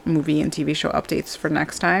 random movie and TV show updates for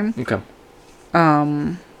next time. Okay.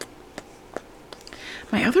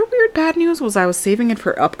 My other weird bad news was I was saving it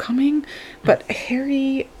for upcoming, but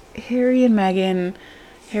Harry and Meghan,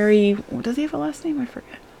 does he have a last name? I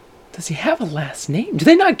forget. Does he have a last name? Do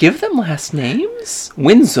they not give them last names?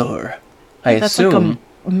 Windsor, I assume. Like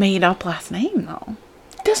a made-up last name, though.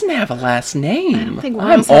 Doesn't have a last name. I don't think I'm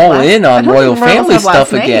royals have all last- in I on don't royal think royals family have last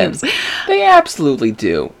stuff again. names. They absolutely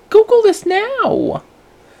do. Google this now.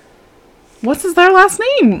 What's their last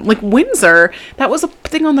name? Like, Windsor. That was a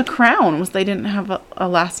thing on the Crown, was they didn't have a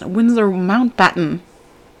last name. Windsor Mountbatten.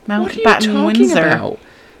 What are you Mountbatten talking Windsor. about?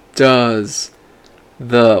 Does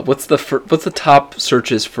what's the top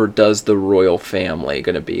searches for does the royal family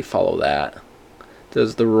going to be? Follow that.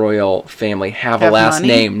 Does the royal family have a last money?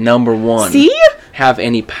 name? Number 1. See? Have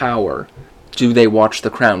any power? Do they watch The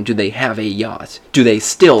Crown? Do they have a yacht? Do they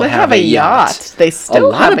still They have a yacht? They still a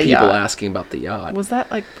lot have of a people yacht. asking about the yacht. Was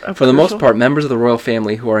that like a For the most crucial- part, members of the royal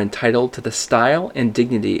family who are entitled to the style and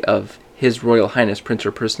dignity of His Royal Highness Prince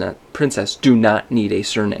or Princess do not need a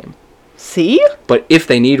surname. See? But if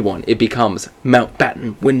they need one, it becomes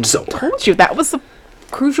Mountbatten Windsor. Told you that was the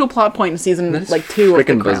crucial plot point in season That's 2 of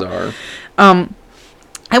The freaking Crown. bizarre.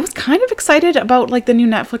 I was kind of excited about like the new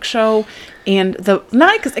Netflix show and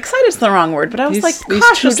excited is the wrong word, but I was like These two just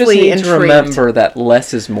cautiously need intrigued. to remember that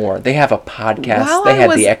less is more. They have a podcast. While they I had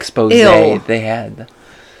was the expose. ill- They had.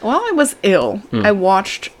 While I was ill, I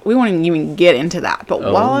watched. We won't even get into that, but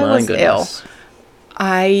Oh while I my was goodness. ill,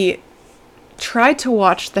 I tried to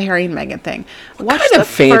watch the Harry and Meghan thing. What kind of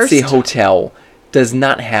fancy hotel does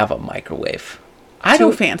not have a microwave? I Too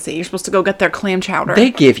don't. fancy. You're supposed to go get their clam chowder.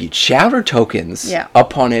 They give you chowder tokens Yeah.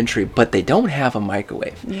 upon entry, but they don't have a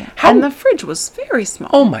microwave. yeah. How? And the fridge was very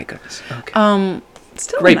small. Oh my goodness. Okay.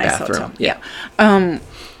 Still Great a nice bathroom. hotel. Yeah.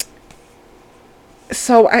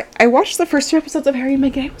 So I watched the first 2 episodes of Harry and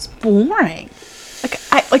Meghan. It was boring.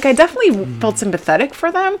 I definitely felt sympathetic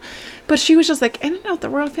for them, but she was just like, I don't know what the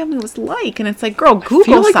royal family was like, and it's like, girl, Google I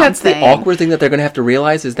feel like something. that's the awkward thing that they're going to have to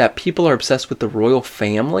realize is that people are obsessed with the royal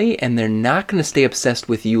family, and they're not going to stay obsessed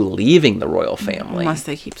with you leaving the royal family. Unless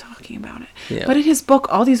they keep talking about it. Yeah. But in his book,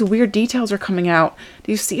 all these weird details are coming out.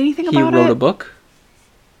 Do you see anything He about it? wrote a book.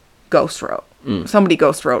 Ghost wrote. Somebody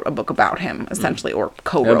ghost wrote a book about him, essentially, or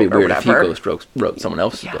co-wrote That'd be or weird if he whatever. ghost wrote someone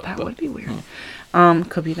else's Yeah, book. that but- would be weird.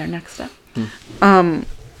 Could be their next step.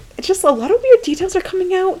 It's just a lot of weird details are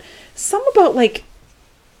coming out. Some about like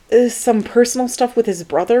some personal stuff with his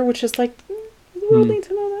brother, which is like, the world need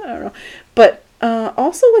to know that. I don't know. But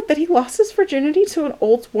also like that he lost his virginity to an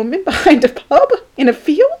old woman behind a pub in a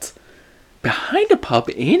field. Behind a pub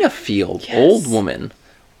in a field, Yes. old woman,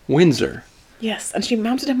 Windsor. Yes, and she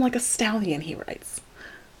mounted him like a stallion. He writes.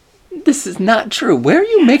 This is not true. Where are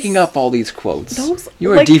you making up all these quotes? Those-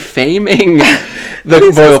 You are like- defaming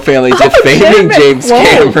The royal family defaming James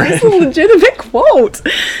Cameron. It's a legitimate quote.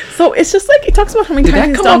 So it's just like, he talks about how many Did times that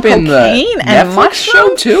he's come done up in the cocaine and Netflix show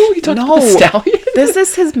mushrooms. too? You talked about the stallion? This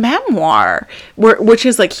is his memoir, which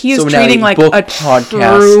is like, he is So now treating a like book, a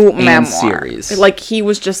podcast, true and memoir. series. Like, he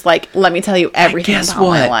was just like, let me tell you everything guess about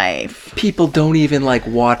my what? life. People don't even like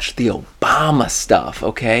watch the Obama stuff,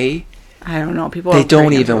 okay? I don't know. People They are don't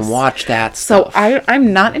pretty even into this. watch that So stuff.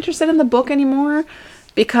 I'm not interested in the book anymore,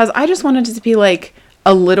 because I just wanted it to be like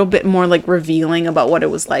a little bit more like revealing about what it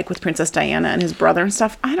was like with Princess Diana and his brother and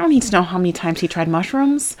stuff. I don't need to know how many times he tried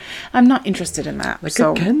mushrooms. I'm not interested in that. Like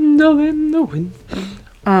so a candle in the wind.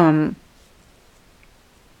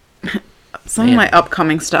 some of my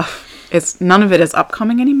upcoming stuff none of it is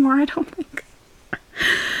upcoming anymore, I don't think.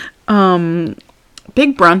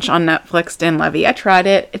 Big Brunch on Netflix, Dan Levy. I tried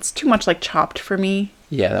it. It's too much like Chopped for me.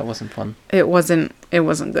 Yeah, that wasn't fun. It wasn't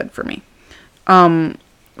good for me.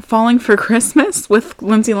 Falling for Christmas with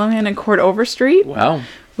Lindsay Lohan and Cord Overstreet. Wow.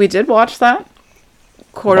 We did watch that.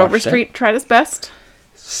 Cord Watched Overstreet tried his best.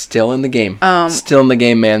 Still in the game. Still in the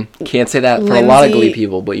game, man. Can't say that for a lot of Lindsay- Glee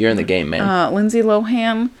people, but you're in the game, man. Lindsay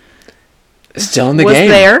Lohan Still in the was game.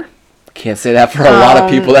 there. Can't say that for a lot of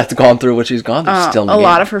people that's gone through what she's gone through. Still in the A game.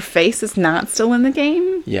 lot of her face is not still in the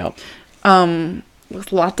game. Yep.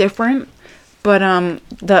 Looks a lot different. But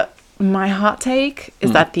my hot take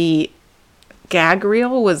is that the gag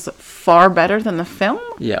reel was far better than the film.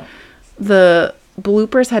 Yeah. The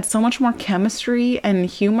bloopers had so much more chemistry and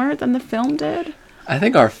humor than the film did. I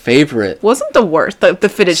think our favorite Wasn't the worst, the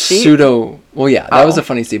fitted sheet. well, yeah, that was Oh. a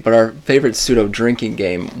funny scene, but our favorite pseudo drinking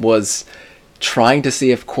game was trying to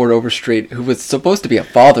see if Cord Overstreet, who was supposed to be a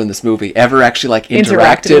father in this movie, ever actually like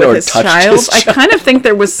interacted with or his touched child. his child. I kind of think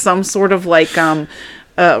there was some sort of like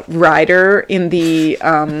rider in the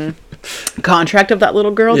contract of that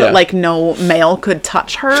little girl Yeah. that like no male could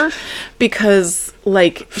touch her, because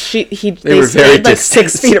like they were very stayed like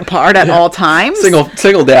 6 distant. feet apart at all times.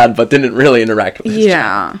 Single dad, but didn't really interact with his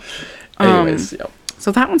Yeah. child. Anyways, yeah.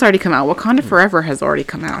 So that one's already come out. Wakanda Forever has already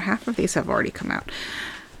come out. Half of these have already come out.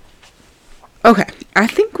 Okay, I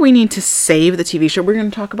think we need to save the TV show we're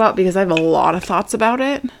going to talk about, because I have a lot of thoughts about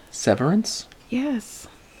it. Severance? Yes.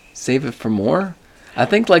 Save it for more? I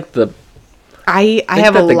think like I I think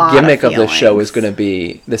have that a the lot gimmick of the show feelings. is going to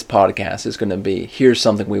be, this podcast is going to be, here's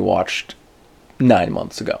something we watched 9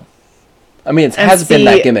 months ago. I mean, it And has been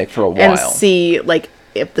that see- gimmick for a while. And see, like,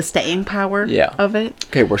 if the staying power Yeah. of it.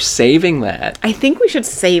 Okay, we're saving that. I think we should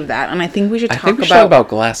save that, and I think we should I talk think we should talk about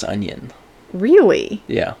Glass Onion. Really?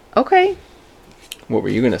 Yeah. Okay. What were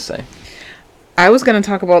you going to say? I was going to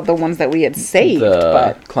talk about the ones that we had saved, The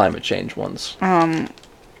but climate change ones.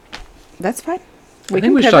 that's fine. I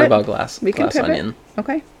think we should talk about Glass We can pivot. Onion.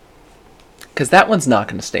 Okay. Because that one's not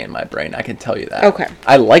going to stay in my brain. I can tell you that. Okay.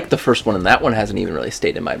 I like the first one, and that one hasn't even really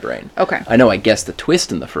stayed in my brain. Okay. I know I guessed the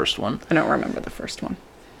twist in the first one. I don't remember the first one.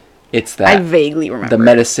 It's I that vaguely remember. the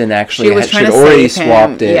medicine actually She was she'd trying to already save him,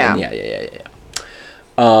 swapped it. yeah. And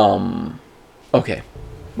yeah. Okay.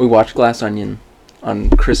 We watched Glass Onion on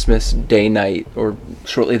Christmas Day night, or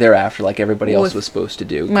shortly thereafter, like everybody else With was supposed to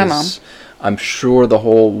do. my 'cause I'm sure the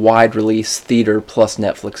whole wide release theater plus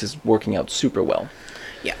Netflix is working out super well.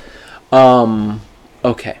 Yeah.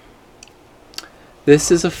 Okay.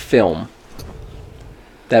 This is a film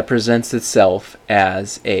that presents itself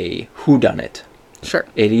as a whodunit. Sure.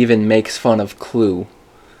 It even makes fun of Clue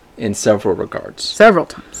in several regards. Several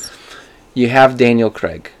times. You have Daniel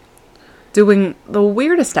Craig. Doing the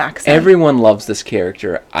weirdest accent. Everyone loves this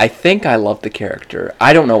character. I think I love the character.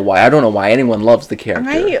 I don't know why. I don't know why anyone loves the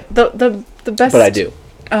character. The best But I do.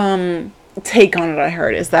 take on it I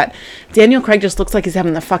heard is that Daniel Craig just looks like he's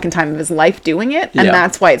having the fucking time of his life doing it, and Yeah.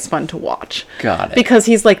 that's why it's fun to watch. Got it. Because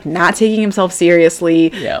he's like not taking himself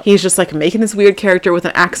seriously. Yeah. He's just like making this weird character with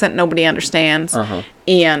an accent nobody understands. Uh-huh.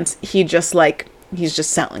 And he's just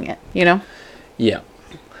selling it, you know? Yeah.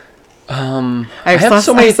 I have saw,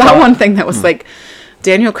 so many I saw thoughts. one thing that was like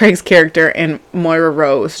Daniel Craig's character and Moira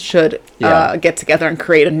Rose should Yeah. get together and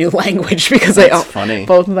create a new language, because That's funny.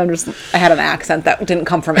 both of them just had an accent that didn't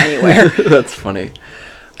come from anywhere. That's funny.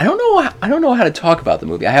 I don't know how to talk about the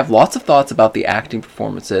movie. I have lots of thoughts about the acting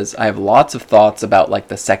performances. I have lots of thoughts about like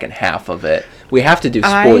the second half of it. We have to do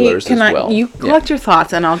spoilers as well. You collect your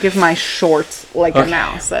thoughts, and I'll give my short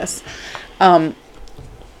analysis.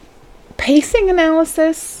 Pacing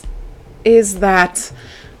analysis is that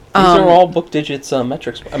These are all book digits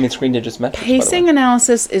metrics. I mean, screen digits metrics. pacing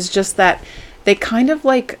analysis is just that they kind of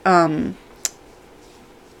like cut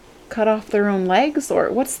off their own legs,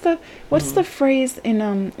 or what's the phrase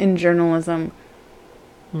in journalism?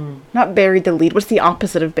 Not buried the lead. What's the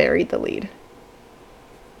opposite of buried the lead?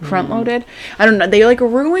 front loaded. I don't know. They like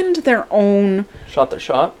ruined their own. Shot their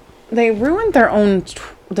shot. They ruined their own.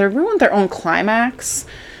 They ruined their own climax.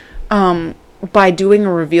 By doing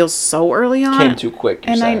a reveal so early on. Came too quick.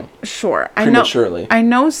 And Prematurely. I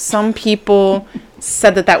know some people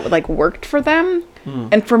said that would like worked for them.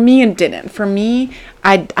 And for me, it didn't. For me,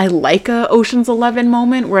 I like a Ocean's 11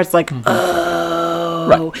 moment where it's like, oh.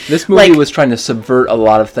 Right. This movie was trying to subvert a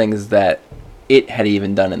lot of things that it had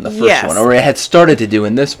even done in the first one, or it had started to do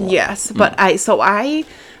in this one. Yes, but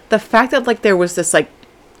the fact that like there was this like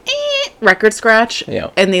record scratch,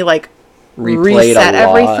 and they like reset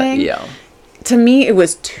everything. Yeah. To me, it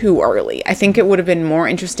was too early. I think it would have been more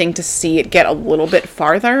interesting to see it get a little bit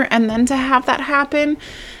farther and then to have that happen.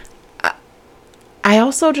 I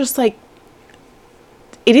also just like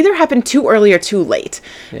it either happened too early or too late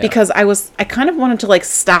because I kind of wanted to like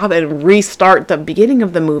stop and restart the beginning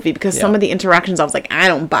of the movie because some of the interactions I was like, I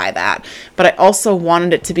don't buy that. But I also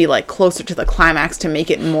wanted it to be like closer to the climax to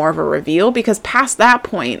make it more of a reveal because past that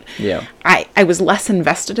point, I was less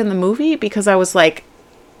invested in the movie because I was like,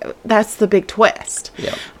 that's the big twist.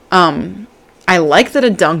 Yeah. I like that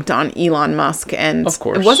it dunked on Elon Musk, and of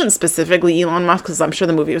course. It wasn't specifically Elon Musk because I'm sure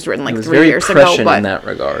the movie was written like 3 years ago. But in that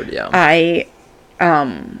regard, I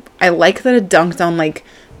like that it dunked on like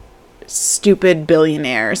stupid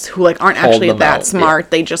billionaires who like aren't actually that smart.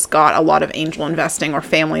 They just got a lot of angel investing or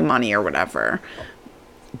family money or whatever.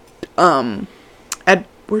 Edward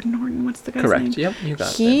Norton, what's the guy's name? Correct. Yep, you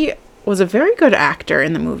got it. He was a very good actor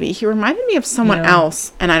in the movie. He reminded me of someone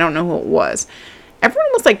else, and I don't know who it was.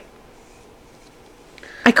 Everyone was like,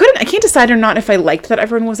 I can't decide or not if I liked that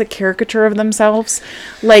everyone was a caricature of themselves.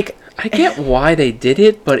 Like, I get why they did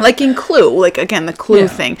it, but like in Clue, like again, the Clue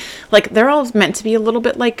thing, like they're all meant to be a little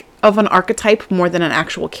bit like of an archetype more than an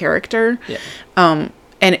actual character. Yeah.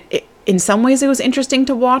 And in some ways it was interesting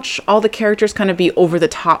to watch all the characters kind of be over the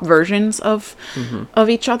top versions of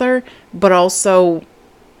each other, but also,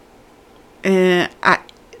 it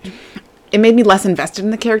made me less invested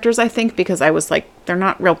in the characters, I think, because I was like, they're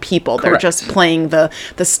not real people. Correct. They're just playing the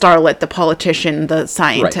starlet, the politician, the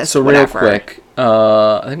scientist, right. So whatever. Real quick,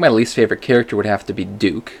 I think my least favorite character would have to be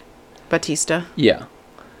Duke. Batista? Yeah.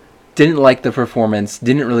 Didn't like the performance,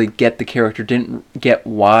 didn't really get the character, didn't get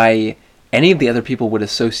why any of the other people would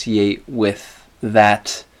associate with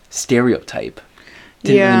that stereotype.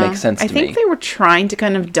 Didn't really make sense to me. I think they were trying to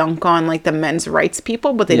kind of dunk on like the men's rights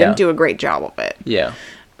people, but they didn't do a great job of it. Yeah.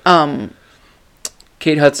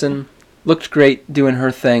 Kate Hudson looked great doing her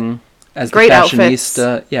thing as great the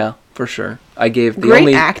fashionista. Outfits. Yeah, for sure. I gave the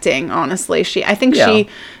great acting, honestly. I think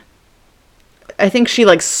she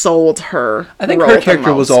like sold her. I think her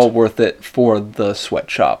character was all worth it for the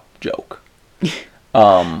sweatshop joke.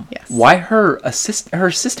 Yes. Why her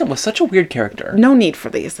assistant was such a weird character. No need for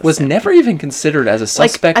the assistant. Was never even considered as a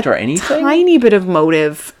suspect like or anything. Tiny bit of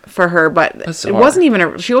motive for her, but it wasn't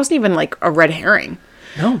even she wasn't even like a red herring.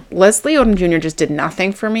 No. Leslie Odom Jr. just did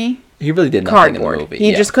nothing for me. He really did nothing in the movie.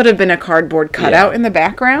 He just could have been a cardboard cutout in the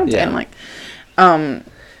background and like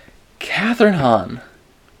Catherine Hahn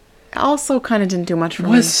also kind of didn't do much for me.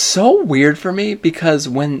 Was so weird for me because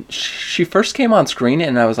when she first came on screen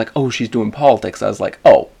and I was like, oh, she's doing politics, I was like,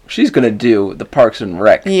 oh, she's going to do the Parks and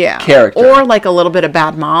Rec character. Or like a little bit of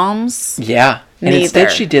Bad Moms. Yeah. And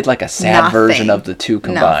instead she did like a sad version of the two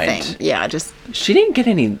combined. Nothing. Yeah, just... She didn't get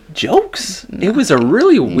any jokes. Nothing. It was a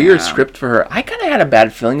really weird script for her. I kind of had a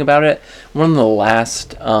bad feeling about it. One of the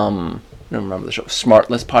last, I don't remember the show,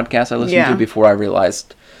 Smartless podcast I listened to before I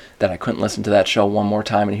realized that I couldn't listen to that show one more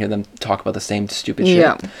time and hear them talk about the same stupid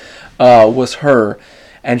shit, was her.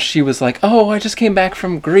 And she was like, oh, I just came back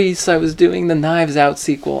from Greece. I was doing the Knives Out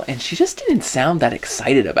sequel. And she just didn't sound that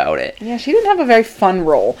excited about it. Yeah, she didn't have a very fun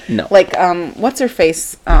role. No. Like, what's her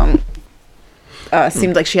face?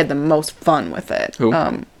 Seemed like she had the most fun with it. Who?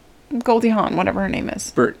 Goldie Hawn, whatever her name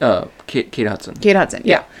is. Kate Hudson. Kate Hudson,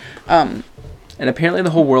 yeah. And apparently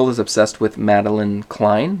the whole world is obsessed with Madeline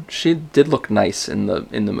Klein. She did look nice in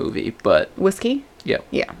the movie, but... Whiskey? Yeah.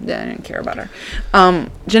 Yeah, I didn't care about her.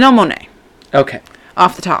 Janelle Monáe. Okay.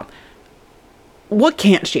 Off the top. What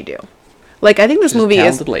can't she do? Like, I think this movie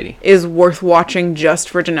is worth watching just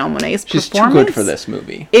for Janelle Monáe's performance. She's too good for this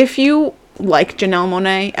movie. If you like Janelle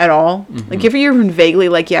Monáe at all, like if you're even vaguely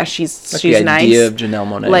like, yeah, she's the nice. Idea of Janelle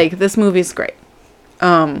Monáe. Like, this movie's great.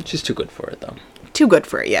 She's too good for it, though. Too good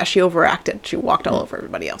for it, yeah. She overacted. She walked all over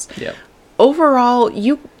everybody else. Yeah. Overall,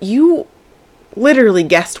 you literally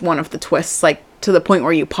guessed one of the twists, like, to the point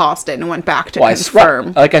where you paused it and went back to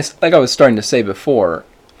confirm. Like I was starting to say before,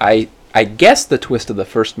 I guessed the twist of the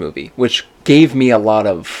first movie, which gave me a lot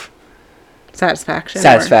of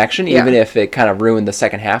satisfaction, even if it kind of ruined the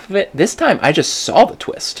second half of it. This time, I just saw the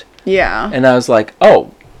twist. Yeah. And I was like,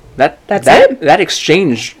 oh, that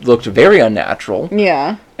exchange looked very unnatural.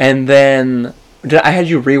 Yeah. And then I had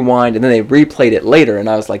you rewind, and then they replayed it later, and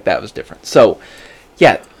I was like, that was different. So,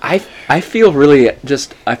 yeah, I felt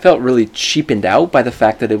really cheapened out by the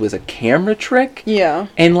fact that it was a camera trick. Yeah.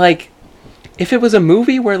 And, like, if it was a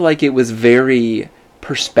movie where, like, it was very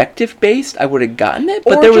perspective based, I would have gotten it,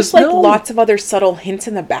 but there was lots of other subtle hints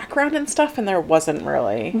in the background and stuff, and there wasn't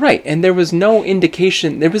really. Right, and there was no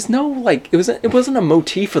indication, there was no, like, it wasn't a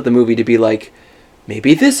motif of the movie to be like,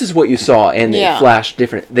 maybe this is what you saw, and it flashed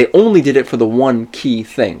different. They only did it for the one key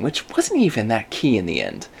thing, which wasn't even that key in the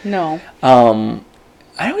end. No.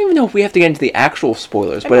 I don't even know if we have to get into the actual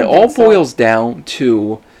spoilers, but it all boils down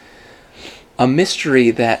to a mystery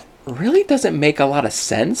that really doesn't make a lot of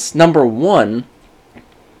sense. Number one,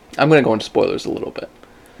 I'm going to go into spoilers a little bit.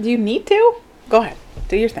 Do you need to? Go ahead.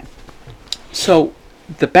 Do your thing. So,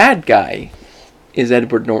 the bad guy is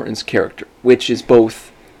Edward Norton's character, which is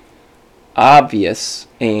both obvious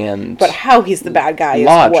and But how he's the bad guy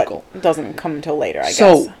logical. Is what doesn't come until later, I guess.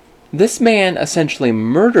 So, this man essentially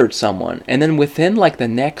murdered someone, and then within, like, the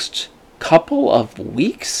next couple of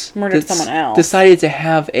weeks... Murdered someone else. Decided to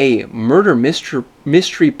have a murder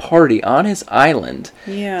mystery party on his island.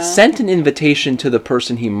 Yeah. Sent an invitation to the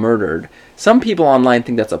person he murdered. Some people online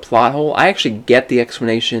think that's a plot hole. I actually get the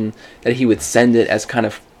explanation that he would send it as kind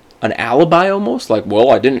of an alibi almost. Like,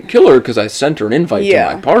 well, I didn't kill her because I sent her an invite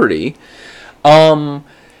to my party.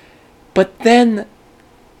 But then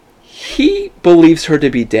he believes her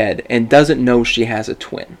to be dead and doesn't know she has a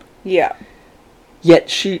twin. Yeah.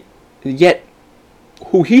 Yet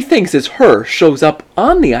who he thinks is her shows up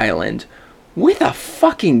on the island with a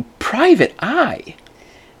fucking private eye.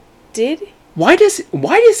 Why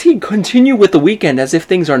does he continue with the weekend as if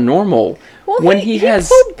things are normal when he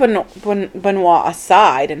has pulled Benoit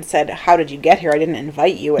aside and said, "How did you get here? I didn't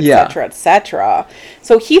invite you, etc., etc."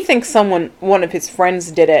 So he thinks one of his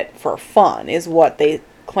friends did it for fun, is what they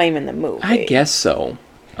claim in the movie. I guess so.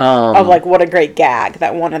 Of like, what a great gag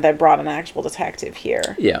that brought an actual detective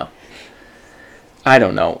here. Yeah. I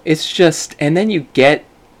don't know. It's just, and then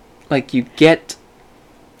I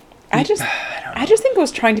just think it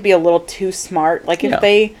was trying to be a little too smart. Like,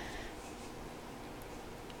 I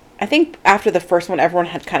think after the first one, everyone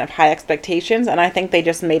had kind of high expectations, and I think they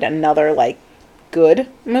just made another, like, good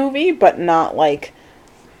movie, but not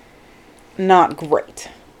great.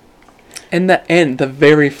 And the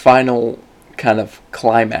very final kind of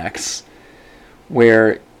climax,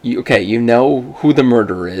 where you know who the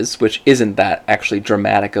murderer is, which isn't that actually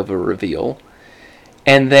dramatic of a reveal.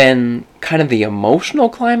 And then kind of the emotional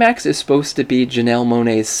climax is supposed to be Janelle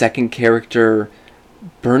Monáe's second character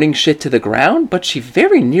burning shit to the ground, but she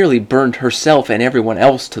very nearly burned herself and everyone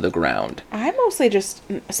else to the ground. I mostly just,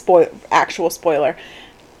 actual spoiler,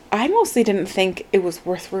 I mostly didn't think it was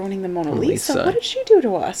worth ruining the Mona Lisa. What did she do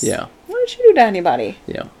to us? Yeah. What did she do to anybody?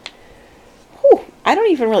 Yeah. Whew. I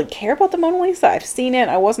don't even really care about the Mona Lisa. I've seen it.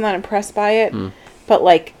 I wasn't that impressed by it. But,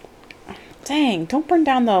 like, dang, don't burn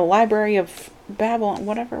down the Library of Babylon.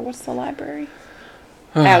 Whatever. What's the library?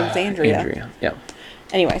 Alexandria. Yeah.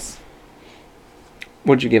 Anyways.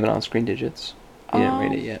 What'd you give it on Screen Digits? You didn't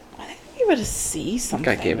rate it yet. I think I gave it a C something.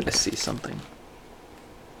 I think I gave it a C something.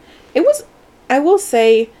 It was, I will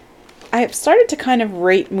say, I have started to kind of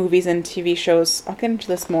rate movies and TV shows. I'll get into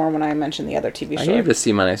this more when I mention the other TV show. I gave it a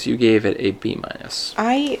C-. You gave it a B-.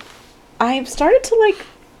 I've started to,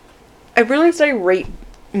 I realized I rate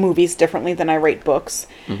movies differently than I rate books.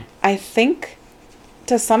 I think,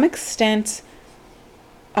 to some extent,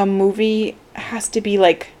 a movie has to be,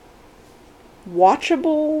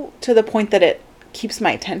 watchable to the point that it keeps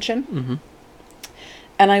my attention.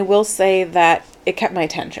 And I will say that it kept my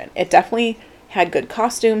attention. It definitely had good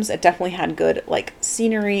costumes. It definitely had good,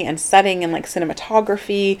 scenery and setting and,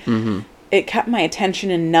 cinematography. It kept my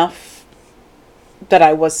attention enough that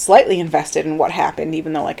I was slightly invested in what happened,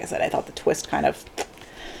 even though, like I said, I thought the twist kind of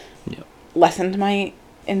lessened my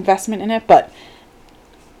investment in it. But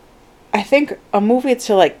I think a movie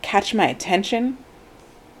to, catch my attention,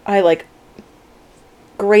 I,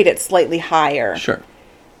 grade it slightly higher. Sure.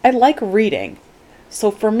 I like reading.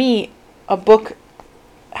 So for me, a book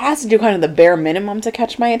has to do kind of the bare minimum to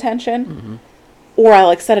catch my attention. Or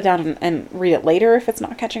I set it down and read it later if it's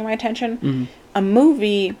not catching my attention. A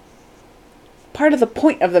movie, part of the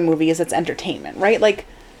point of the movie is its entertainment, right?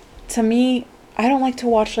 To me, I don't like to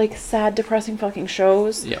watch sad, depressing fucking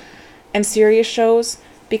shows and serious shows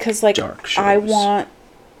because dark shows. I want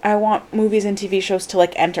I want movies and TV shows to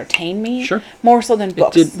like entertain me. Sure. More so than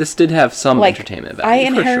books. This did have some like, entertainment value. I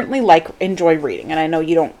inherently enjoy reading, and I know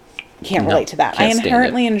you can't relate to that. I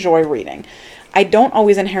inherently enjoy reading. I don't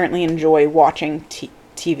always inherently enjoy watching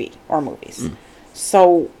TV or movies.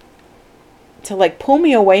 So to like pull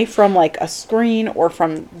me away from like a screen or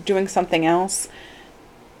from doing something else,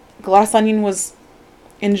 Glass Onion was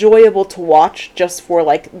enjoyable to watch just for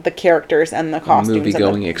like the characters and the costumes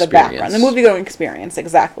and the background, the movie-going experience,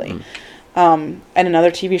 exactly. And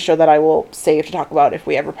another TV show that I will save to talk about if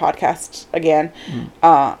we ever podcast again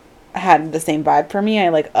had the same vibe for me. I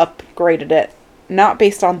like upgraded it, not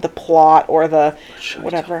based on the plot or the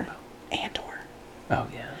whatever. Andor. Oh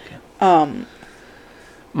yeah. Okay.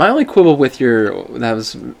 My only quibble with that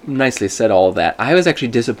was nicely said, all of that. I was actually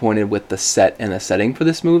disappointed with the set and the setting for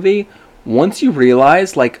this movie. Once you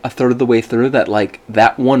realize, like, a third of the way through that, like,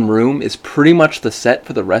 that one room is pretty much the set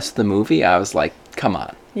for the rest of the movie, I was like, come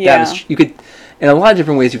on. Yeah. You could, in a lot of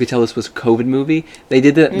different ways, you could tell this was a COVID movie. They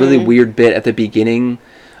did that really weird bit at the beginning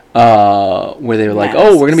where they were like,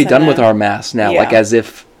 oh, we're going to be done with our masks now. Yeah. Like, as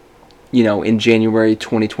if, in January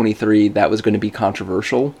 2023, that was going to be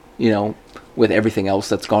controversial, with everything else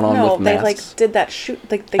that's gone on with masks. No, they like did that shoot.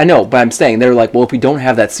 I know, but I'm saying they're like, well, if we don't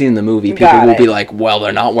have that scene in the movie, people will be like, well,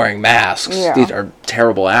 they're not wearing masks. Yeah. These are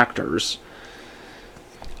terrible actors.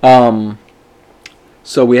 So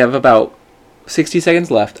we have about 60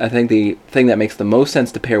 seconds left. I think the thing that makes the most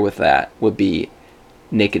sense to pair with that would be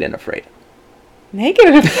Naked and Afraid. Naked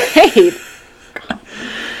and Afraid.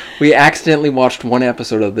 We accidentally watched one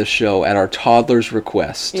episode of this show at our toddler's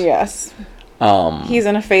request. Yes. He's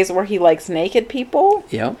in a phase where he likes naked people.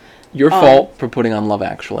 Yeah. Your fault for putting on Love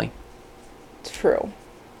Actually. True.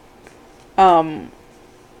 But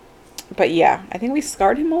yeah, I think we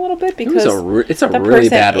scarred him a little bit because it's a really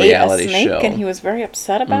bad reality show, and he was very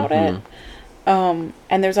upset about it. And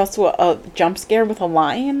there's also a jump scare with a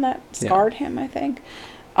lion that scarred him, I think.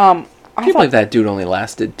 I can't believe that dude only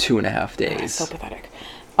lasted 2.5 days. So pathetic.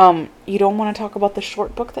 You don't want to talk about the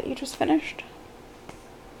short book that you just finished?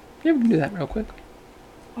 Yeah, we can do that real quick.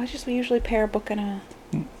 Why just we usually pair a book and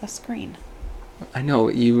a screen? I know,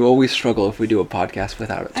 you always struggle if we do a podcast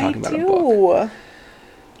without talking about a book.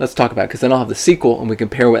 Let's talk about it, because then I'll have the sequel, and we can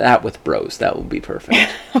pair that with Bros. That will be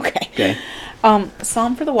perfect. Okay.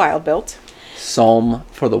 Psalm for the Wild Built. Psalm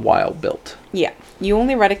for the Wild Built. Yeah. You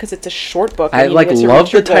only read it because it's a short book. I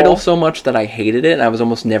loved the title so much that I hated it, and I was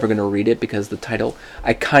almost never going to read it because the title,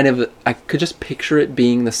 I could just picture it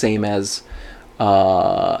being the same as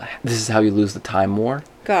This Is How You Lose the Time War.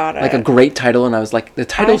 Got it. Like a great title, and I was like, the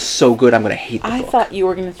title's so good, I'm going to hate the book. I thought you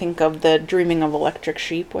were going to think of The Dreaming of Electric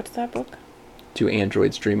Sheep. What's that book? Do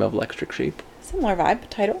Androids Dream of Electric Sheep? Similar vibe,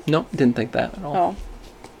 title. No, didn't think that at all.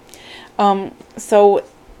 Oh. So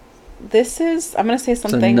this is, I'm going to say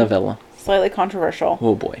something. It's a novella. Slightly controversial.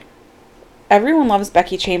 Oh boy. Everyone loves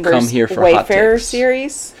Becky Chambers' Wayfarer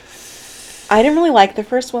series. I didn't really like the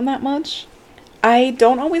first one that much. I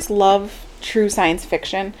don't always love true science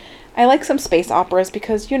fiction. I like some space operas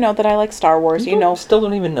because you know that I like Star Wars. Still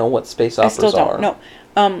don't even know what space operas are. I still don't.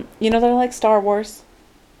 No. You know that I like Star Wars.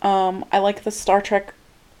 I like the Star Trek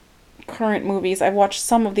current movies. I've watched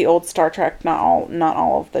some of the old Star Trek, not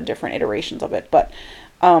all of the different iterations of it, but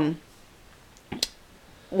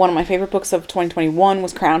one of my favorite books of 2021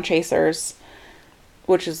 was Crown Chasers,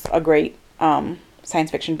 which is a great science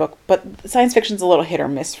fiction book. But science fiction's a little hit or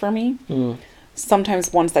miss for me.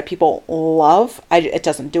 Sometimes ones that people love, it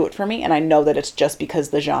doesn't do it for me, and I know that it's just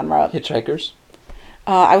because the genre. Hitchhikers?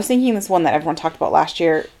 I was thinking this one that everyone talked about last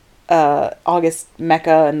year, August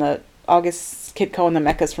Mecha and the August Kidco and the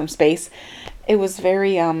Mechas from Space. It was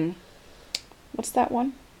very what's that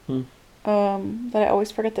one? That I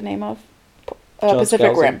always forget the name of.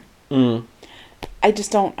 Pacific Rim. I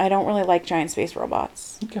don't really like giant space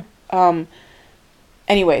robots. Okay.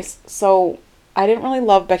 Anyways, so I didn't really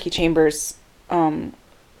love Becky Chambers'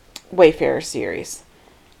 Wayfarer series.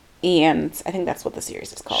 And I think that's what the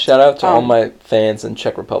series is called. Shout out to all my fans in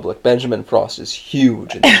Czech Republic. Benjamin Frost is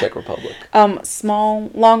huge in the Czech Republic.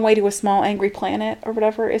 Long Way to a Small Angry Planet, or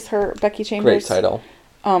whatever, is her Becky Chambers. Great title.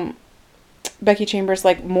 Becky Chambers'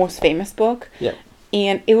 most famous book. Yeah.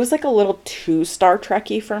 And it was a little too Star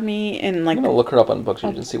Trek-y for me. And I'm going to look her up on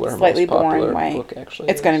BookTube and see what her most popular book actually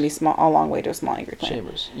is. It's going to be A Long Way to a Small Angry Planet.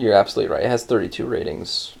 Chambers. You're absolutely right. It has 32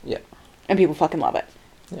 ratings. Yeah. And people fucking love it.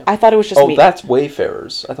 Yeah. I thought it was just me. Oh, that's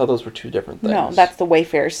Wayfarers. I thought those were two different things. No, that's the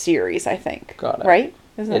Wayfarer series, I think. Got it. Right?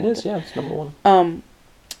 It is, yeah. It's number one.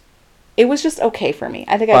 It was just okay for me.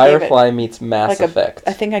 I think Firefly I gave it... Firefly meets Mass Effect.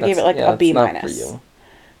 I think I gave it a B-. Not for you.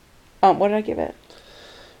 What did I give it?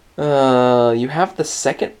 You have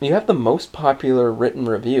the most popular written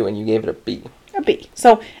review, and you gave it a B. A B.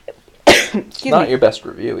 So, excuse Not me. your best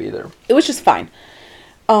review either. It was just fine.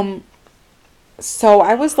 So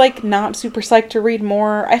I was like not super psyched to read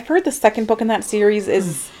more. I've heard the second book in that series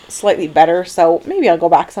is slightly better, so maybe I'll go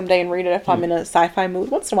back someday and read it if I'm in a sci-fi mood.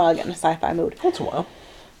 Once in a while I get in a sci-fi mood. Once in a while.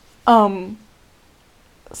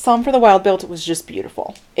 Song for the Wild Built was just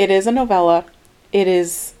beautiful. It is a novella. It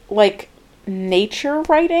is like nature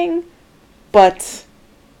writing, but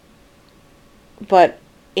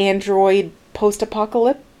android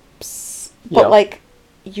post-apocalypse, but Yeah. like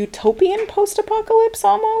utopian post-apocalypse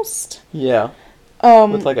almost. Yeah.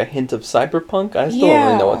 With like a hint of cyberpunk. I still don't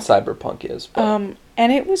really know what cyberpunk is. But...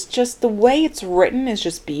 and it was just the way it's written is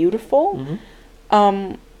just beautiful.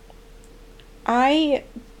 Mm-hmm.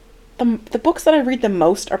 The books that I read the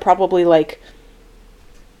most are probably like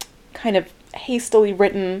kind of hastily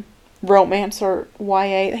written romance or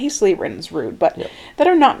YA. Hastily written is rude, but that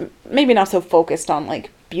are maybe not so focused on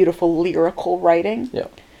like beautiful lyrical writing. Yeah.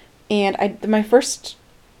 And my first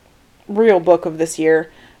real book of this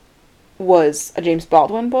year was a James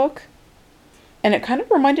Baldwin book. And it kind of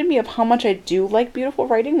reminded me of how much I do like beautiful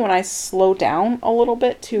writing when I slow down a little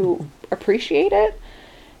bit to appreciate it.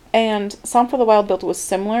 And Song for the Wild Built was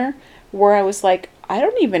similar, where I was like, I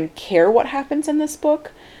don't even care what happens in this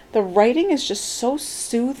book. The writing is just so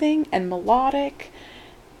soothing and melodic.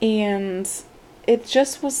 And it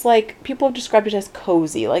just was like, people have described it as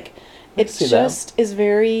cozy. Like, it just is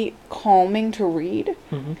very calming to read.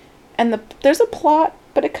 Mm-hmm. And there's a plot,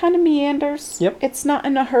 but it kind of meanders. Yep. It's not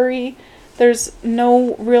in a hurry. There's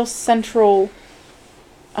no real central,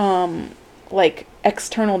 like,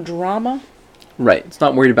 external drama. Right. It's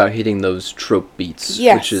not worried about hitting those trope beats,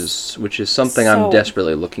 yes. which is something I'm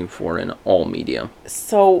desperately looking for in all media.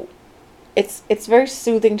 So, it's very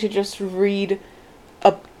soothing to just read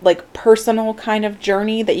a like personal kind of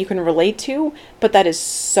journey that you can relate to, but that is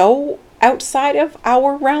so outside of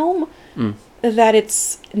our realm that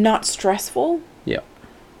it's not stressful. Yeah.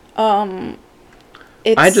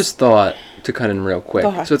 I just thought, to cut in real quick, Go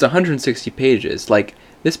ahead. so it's 160 pages. Like,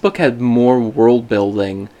 this book had more world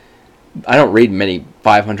building. I don't read many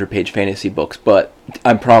 500-page fantasy books, but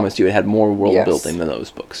I promise you it had more world building than those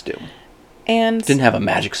books do. And it didn't have a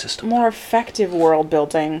magic system. More effective world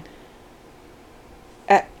building.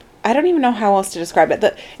 I don't even know how else to describe it.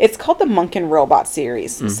 It's called the Monk and Robot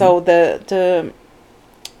series. Mm-hmm. So the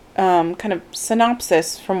kind of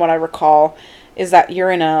synopsis, from what I recall, is that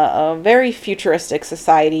you're in a very futuristic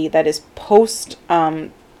society that is post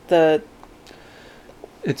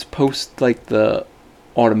It's post, like, the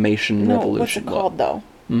automation revolution. What's it called, though?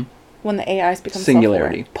 When the AIs become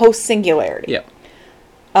singularity. Post-singularity. Yeah.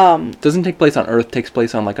 Doesn't take place on Earth, takes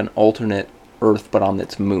place on, like, an alternate Earth, but on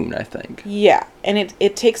its moon, I think. Yeah, and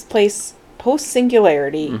it takes place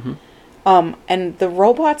post-singularity. Mm-hmm. And the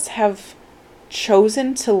robots have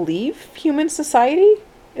chosen to leave human society.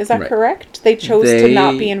 Is that correct? They chose to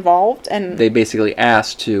not be involved, and they basically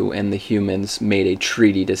asked to, and the humans made a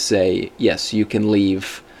treaty to say, yes, you can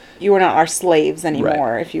leave. You are not our slaves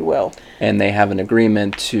anymore, if you will. And they have an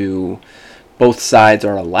agreement to, both sides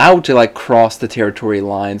are allowed to, like, cross the territory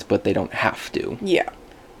lines, but they don't have to. Yeah.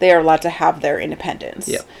 They are allowed to have their independence.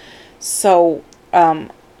 Yeah. So,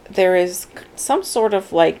 there is some sort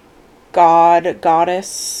of, like,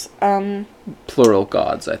 goddess, plural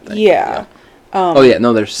gods, I think. Yeah.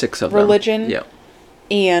 There's 6 of them. Religion. Yeah.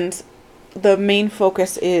 And the main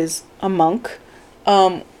focus is a monk,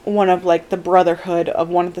 one of, like, the brotherhood of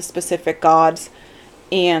one of the specific gods,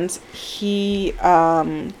 and he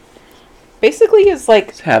basically is, like,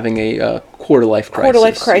 he's having a quarter-life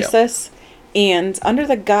crisis. Yeah. And under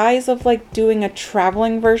the guise of, like, doing a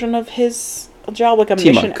traveling version of his job, like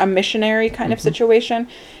a missionary kind of situation,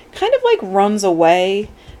 kind of, like, runs away,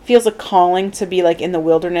 feels a calling to be, like, in the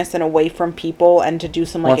wilderness and away from people and to do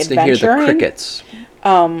some, like, adventuring. Wants to hear the crickets.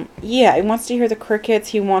 Yeah, he wants to hear the crickets.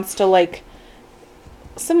 He wants to, like,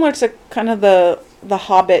 similar to kind of the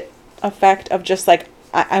Hobbit effect of just, like,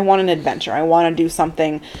 I want an adventure. I want to do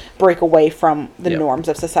something, break away from the norms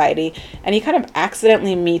of society. And he kind of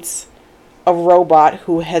accidentally meets a robot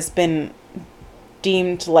who has been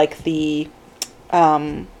deemed, like, the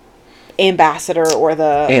ambassador or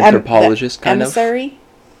the anthropologist kind emissary. Of.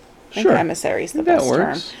 Sure, emissary is the best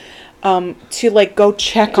works. Term. To, like, go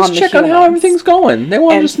check on the humans. On how everything's going. They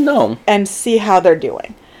want to just know and see how they're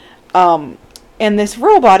doing. And this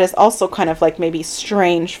robot is also kind of, like, maybe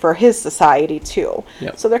strange for his society too.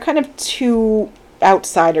 Yep. So they're kind of two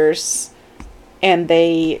outsiders, and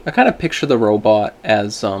I kind of picture the robot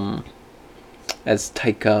as Taika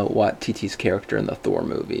Waititi's character in the Thor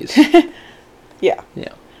movies. Yeah.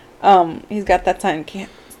 Yeah. He's got that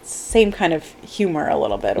same kind of humor a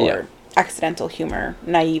little bit, or Yeah. accidental humor,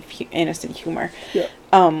 naive, innocent humor. Yeah.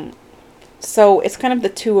 So it's kind of the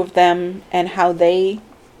two of them and how they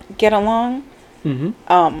get along.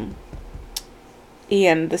 Mm-hmm.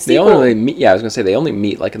 And the They sequel, only meet. Yeah, I was gonna say they only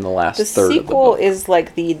meet like in the last the third of the sequel book. is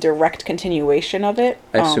like the direct continuation of it.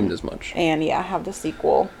 I assumed as much. And yeah, I have the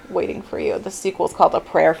sequel waiting for you. The sequel is called A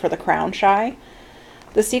Prayer for the Crown Shy.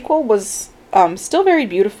 The sequel was still very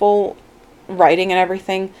beautiful writing and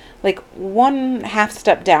everything. Like one half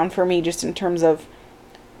step down for me just in terms of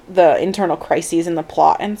the internal crises in the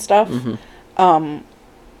plot and stuff. Mm-hmm.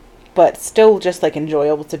 But still just like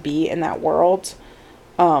enjoyable to be in that world.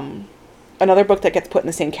 Another book that gets put in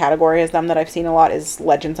the same category as them that I've seen a lot is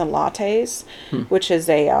Legends and Lattes, which is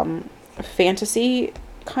a fantasy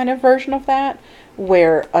kind of version of that,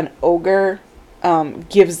 where an ogre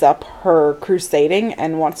gives up her crusading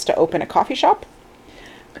and wants to open a coffee shop.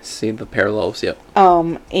 I see the parallels. Yep.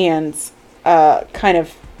 And kind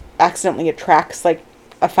of accidentally attracts like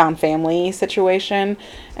a found family situation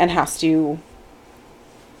and has to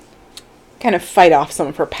kind of fight off some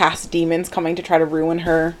of her past demons coming to try to ruin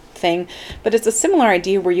her thing. But it's a similar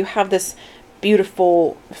idea where you have this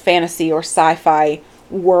beautiful fantasy or sci-fi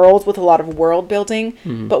world with a lot of world building,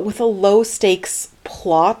 but with a low stakes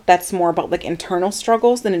plot that's more about like internal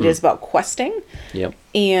struggles than it is about questing. Yep.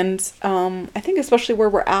 And I think especially where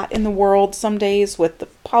we're at in the world some days with the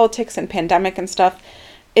politics and pandemic and stuff,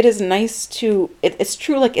 it is nice to it's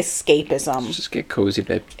true like escapism. Just get cozy,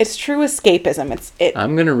 babe. It's true escapism.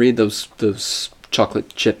 I'm gonna read those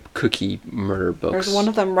chocolate chip cookie murder books. There's one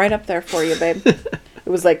of them right up there for you, babe. It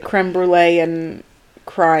was like creme brulee and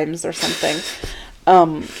crimes or something.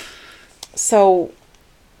 So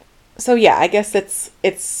yeah, I guess it's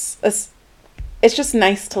just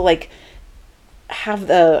nice to like have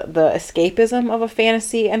the escapism of a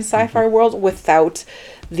fantasy and sci-fi world without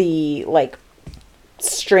the like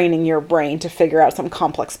straining your brain to figure out some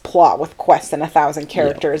complex plot with quests and 1,000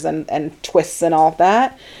 characters and twists and all of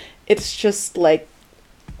that. It's just like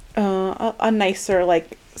a nicer,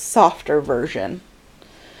 like softer version.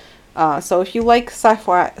 So if you like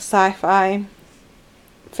sci-fi,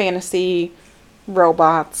 fantasy,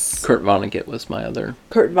 robots. Kurt Vonnegut was my other.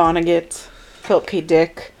 Kurt Vonnegut, Philip K.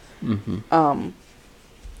 Dick.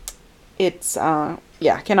 It's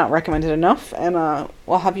I cannot recommend it enough. And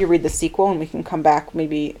we'll have you read the sequel, and we can come back,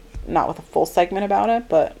 maybe not with a full segment about it,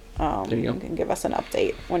 but There you go. you can give us an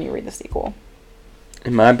update when you read the sequel.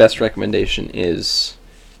 And my best recommendation is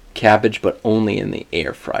cabbage, but only in the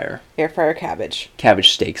air fryer. Air fryer cabbage. Cabbage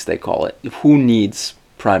steaks, they call it. Who needs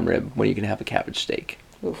prime rib when you can have a cabbage steak?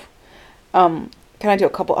 Oof. Can I do a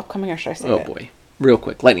couple upcoming, or should I say Oh it? boy. Real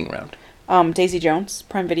quick, lightning round. Daisy Jones,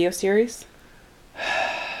 Prime Video series.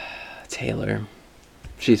 Taylor.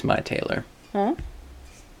 She's my Taylor. Huh?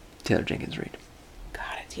 Taylor Jenkins Reid.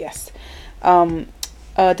 Got it, yes.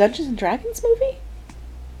 Dungeons and Dragons movie?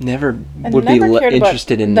 Never I've would never be cared about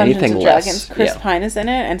interested in Dungeons anything and less. Dragons. Chris Yeah. Pine is in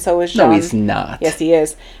it, and so is John. No, he's not. Yes, he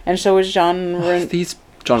is. And so is John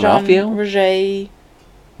John Ralphio? Roger.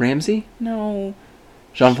 Ramsey? No.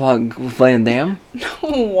 Jean-Claude Van Damme?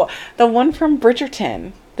 No. The one from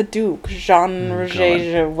Bridgerton. The Duke. Jean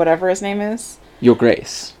Roger, whatever his name is. Your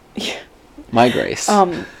Grace. My Grace.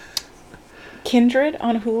 Kindred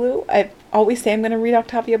on Hulu. I always say I'm going to read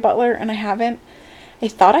Octavia Butler, and I haven't. I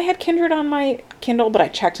thought I had Kindred on my Kindle, but I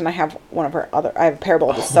checked, and I have one of her other. I have Parable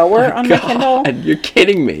of the Sower on my Kindle. You're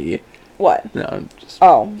kidding me. What? No, I'm just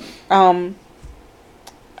Oh,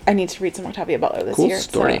 I need to read some Octavia Butler this cool year.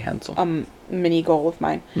 story, It's Hansel. mini goal of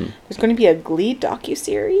mine. There's going to be a Glee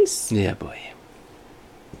docuseries, Yeah, boy.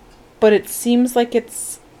 but it seems like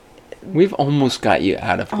it's We've almost got you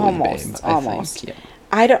out of Glee, babe. I almost. think.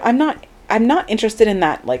 Yeah. I'm not interested in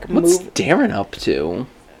that like What's move. Darren up to?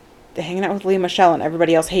 Hanging out with Lea Michele, and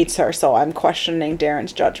everybody else hates her, so I'm questioning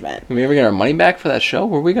Darren's judgment. Did we ever get our money back for that show?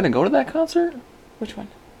 Were we going to go to that concert? Which one?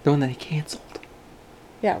 The one that he canceled.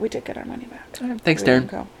 Yeah, we did get our money back. Thanks, We didn't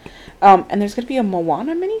Darren. go. And there's going to be a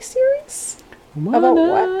Moana miniseries? About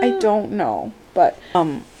what? I don't know. But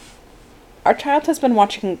our child has been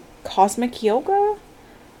watching Cosmic Yoga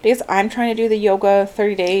because I'm trying to do the yoga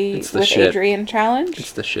 30-day It's the with shit. Adrian challenge.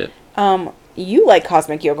 It's the shit. You like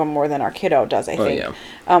Cosmic Yoga more than our kiddo does, I think. Yeah.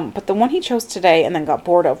 But the one he chose today and then got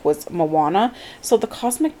bored of was Moana. So the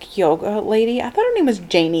Cosmic Yoga lady, I thought her name was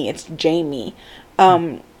Janie. It's Jamie.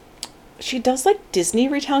 She does like Disney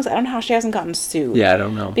retellings. I don't know how she hasn't gotten sued. Yeah, I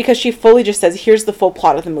don't know. Because she fully just says, here's the full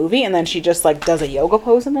plot of the movie, and then she just like does a yoga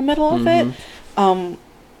pose in the middle of it.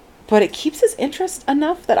 but it keeps his interest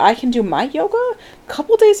enough that I can do my yoga. A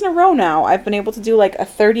couple days in a row now, I've been able to do like a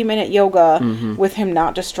 30-minute yoga with him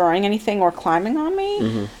not destroying anything or climbing on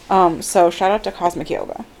me. So shout out to Cosmic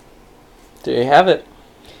Yoga. There you have it.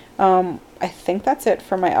 I think that's it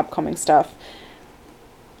for my upcoming stuff.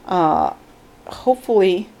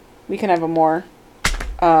 Hopefully we can have a more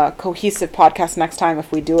cohesive podcast next time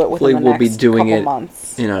if we do it within the next couple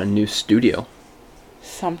months. In a new studio.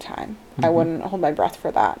 Sometime. I wouldn't hold my breath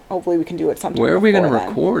for that. Hopefully we can do it sometime. Where are we going to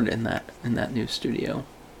record in that new studio?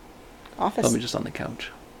 Office. Probably just on the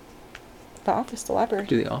couch. The office, the library.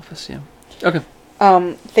 Do the office, yeah. Okay.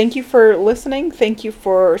 Thank you for listening. Thank you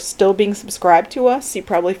for still being subscribed to us. You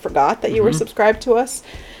probably forgot that you were subscribed to us.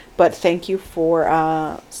 But thank you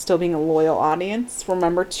for still being a loyal audience.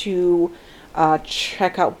 Remember to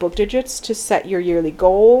check out Book Digits to set your yearly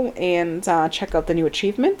goal and check out the new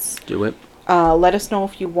achievements. Do it. Let us know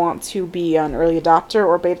if you want to be an early adopter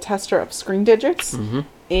or beta tester of Screen Digits.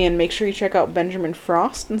 And make sure you check out Benjamin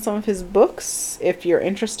Frost and some of his books. If you're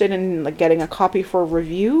interested in getting a copy for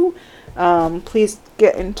review, please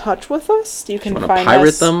get in touch with us. You can find pirate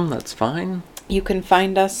us, them, that's fine. You can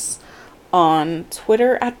find us on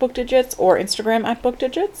Twitter at Book Digits or Instagram at Book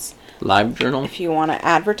Digits. Live journal. If you want to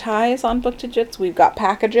advertise on Book Digits, we've got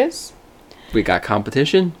packages. We got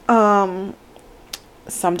competition.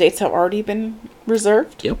 Some dates have already been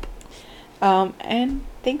reserved. Yep. And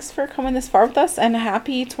thanks for coming this far with us, and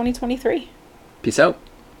happy 2023. Peace out.